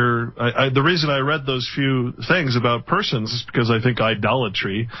the reason I read those few things about persons is because I think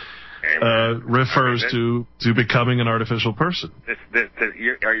idolatry refers to becoming an artificial person.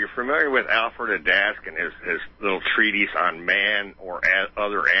 Are you familiar with Alfred Adask and his little treatise on man or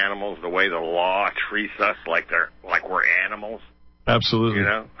other animals, the way the law treats us like we're animals? Absolutely. You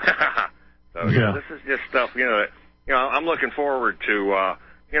know? So, this is just stuff, I'm looking forward to,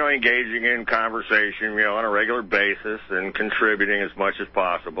 engaging in conversation, on a regular basis and contributing as much as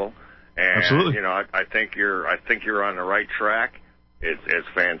possible. And, absolutely. I think you're on the right track. It's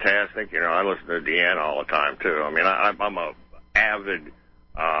fantastic. I listen to Deanna all the time, too. I mean, I'm a avid,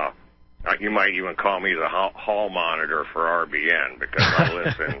 you might even call me the hall monitor for RBN because I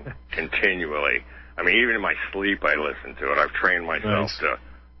listen continually. I mean, even in my sleep, I listen to it. I've trained myself to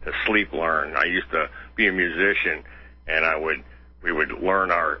sleep learn. I used to be a musician, and we would learn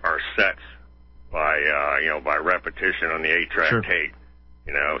our sets by repetition on the 8-track tape.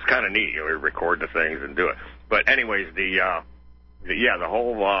 It's kind of neat. We record the things and do it. But anyways, the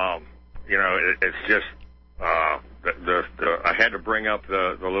whole, it's just, I had to bring up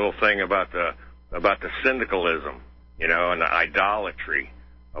the little thing about the syndicalism, and the idolatry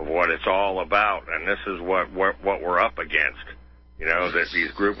of what it's all about, and this is what we're up against. That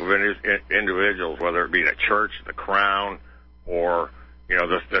these group of individuals, whether it be the church, the crown, or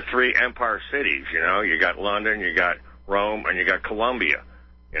the three empire cities. You got London, you got Rome, and you got Columbia.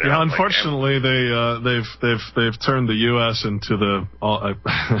 Unfortunately, they've turned the U.S. into the.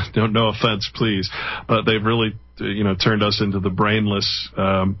 No offense, please, but they've really turned us into the brainless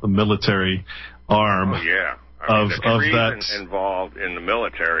military arm. Oh yeah. The treason involved in the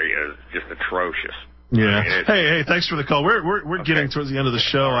military is just atrocious. Yeah. Hey, thanks for the call. We're getting towards the end of the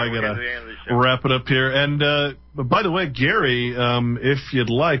show. I gotta wrap it up here. And by the way, Gary, if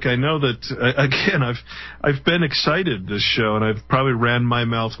you'd like, I know that again I've been excited this show, and I've probably ran my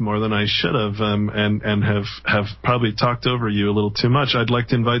mouth more than I should have, and have probably talked over you a little too much. I'd like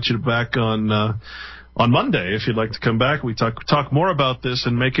to invite you back on Monday, if you'd like to come back. We talk more about this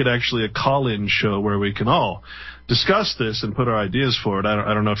and make it actually a call-in show where we can all discuss this and put our ideas forward.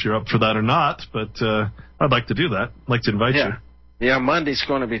 I don't know if you're up for that or not, but I'd like to do that. I'd like to invite you. Yeah, Monday's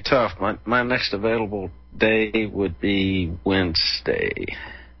going to be tough. My next available day would be Wednesday.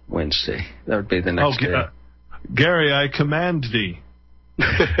 That would be the next day. Gary, I command thee.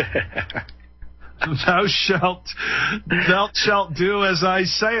 Thou shalt do as I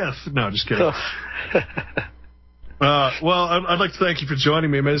saith. No, just kidding. Well, I'd like to thank you for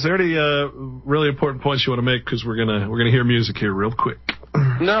joining me. Is there any really important points you want to make? Because we're gonna hear music here real quick.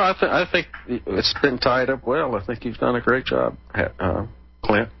 No, I think it's been tied up well. I think you've done a great job,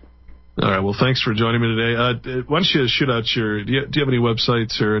 Clint. All right. Well, thanks for joining me today. Why don't you shoot out do you have any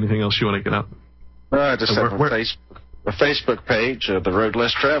websites or anything else you want to get out? I just have a Facebook page, The Road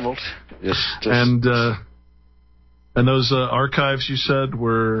Less Traveled. And those archives you said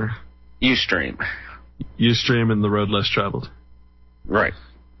were Ustream and The Road Less Traveled. Right.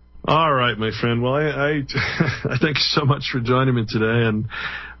 All right, my friend. Well, I thank you so much for joining me today, and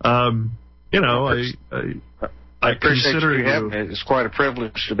I consider you. It's quite a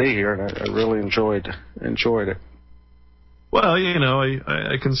privilege to be here, and I really enjoyed it. Well,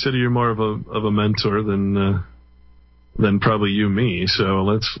 I consider you more of a mentor than probably you me. So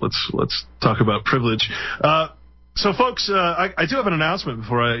let's talk about privilege. So, folks, I do have an announcement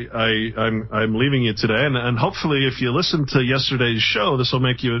before I'm leaving you today, and hopefully, if you listen to yesterday's show, this will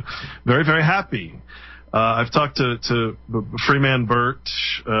make you very, very happy. I've talked to Freeman Burt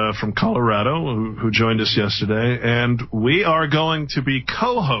from Colorado, who joined us yesterday, and we are going to be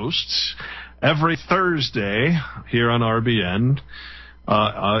co-hosts every Thursday here on RBN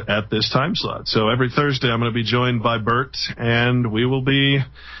at this time slot. So every Thursday I'm going to be joined by Bert, and we will be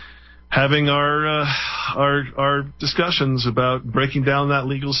having our discussions about breaking down that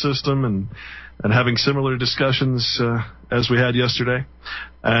legal system and having similar discussions as we had yesterday.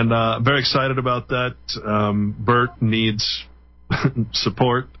 And I'm very excited about that. Bert needs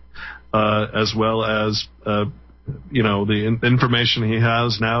support as well as the information he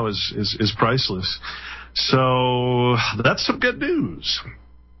has now is priceless. So that's some good news.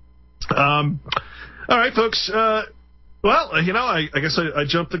 All right, folks. Well, I guess I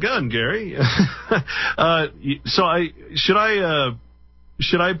jumped the gun, Gary.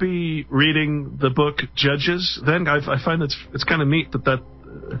 Should I be reading the book Judges then? I find it's kind of neat that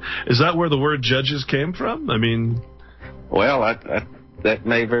is that where the word judges came from? I mean, well, that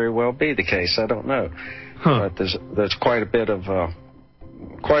may very well be the case. I don't know, but there's quite a bit of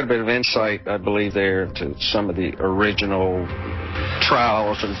insight, I believe, there to some of the original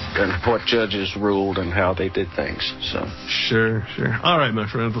trials and what judges ruled and how they did things. So sure. All right, my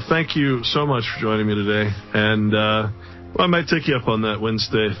friend. Well, thank you so much for joining me today. And I might take you up on that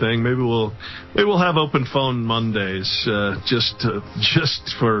Wednesday thing. Maybe we'll have open phone Mondays just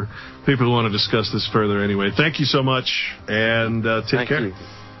for people who want to discuss this further. Anyway, thank you so much, and take care. You.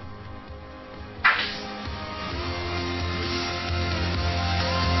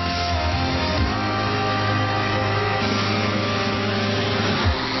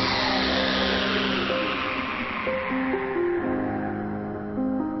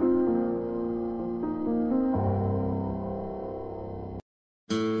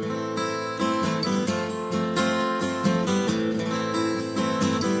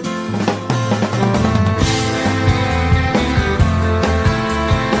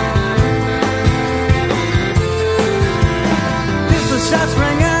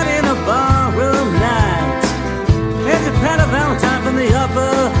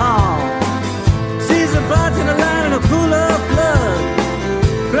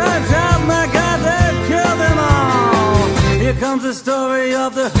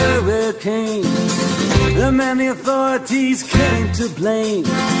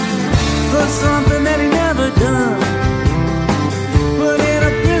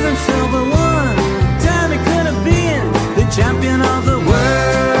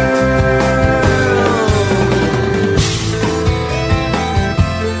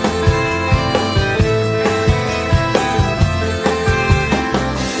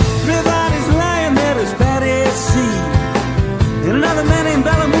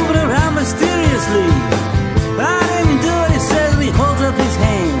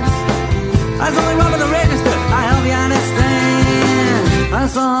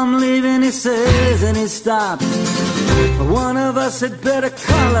 Had better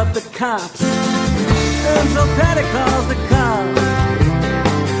call up the cops. And so Patty calls the cops,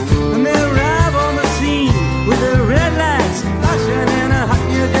 and they arrive on the scene with their red lights flashing in a hot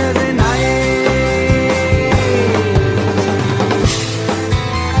New Jersey night.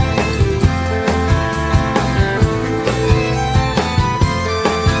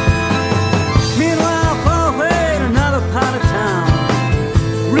 Meanwhile, far away in another part of town,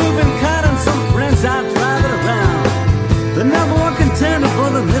 Reuben Cott and some friends out driving around. The number one contender for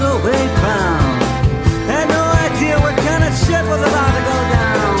the middleweight crown had no idea what kind of shit was about to go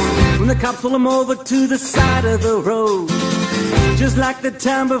down when the cops pulled him over to the side of the road, just like the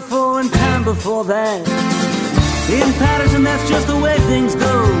time before and time before that. In Patterson, that's just the way things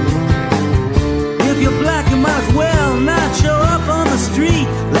go. If you're black, you might as well not show up on the street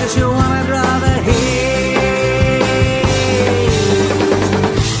unless you want to draw the hate.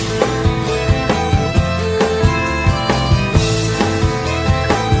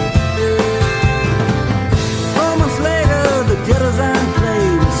 Ghettos and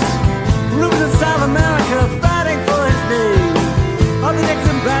flames, Reuben in South America fighting for his name. All the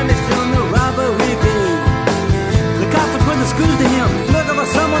Nixon brandished on the robbery game. The cops are putting the screws to him, looking for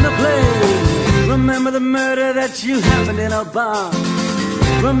someone to blame. Remember the murder that you happened in a bar?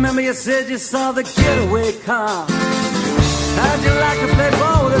 Remember you said you saw the getaway car? How'd you like to play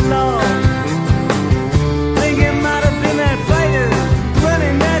ball with the law? Think it might have been that fighter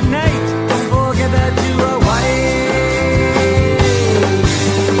running that night. Don't forget that you were white.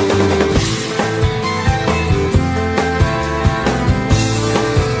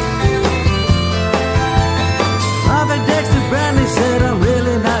 Said, I'm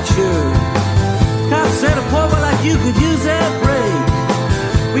really not sure. Cops said a poor boy like you could use that break.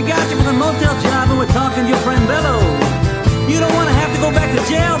 We got you for the motel job and we're talking to your friend Bello. You don't want to have to go back to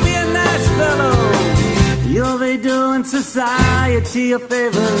jail, be a nice fellow. You'll be doing society a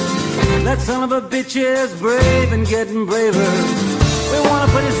favor. That son of a bitch is brave and getting braver. We wanna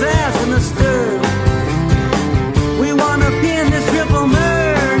put his ass in the stir. We wanna pin this triple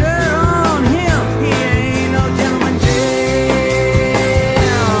murder on him. He ain't no gentleman jail.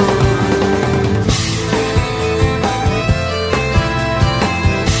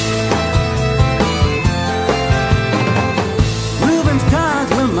 Reuben's cards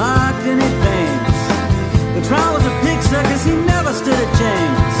were marked in advance. The trial was a pig circus, he never stood a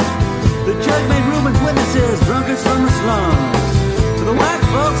chance. The judge made Reuben's witnesses drunkards from the slums. To the white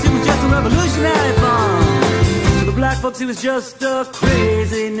folks, he was just a revolutionary bomb. To the black folks, he was just a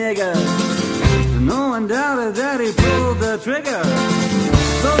crazy nigger. No one doubted that he pulled the trigger,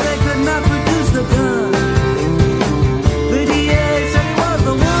 so they could not produce the gun. The DA said he was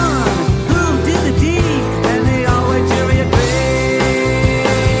the one who did the deed, and the all-white jury agreed.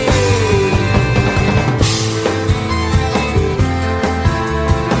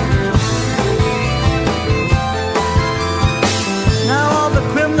 Now all the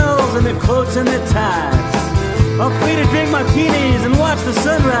criminals in their coats and their ties are free to drink martinis and watch the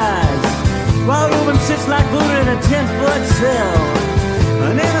sunrise, while Reuben sits like Buddha in a 10-foot cell,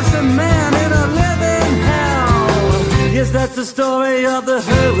 an innocent man in a living hell. Yes, that's the story of the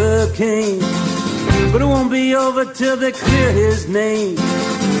hurricane, but it won't be over till they clear his name.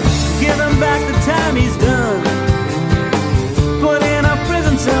 Give him back the time he's done.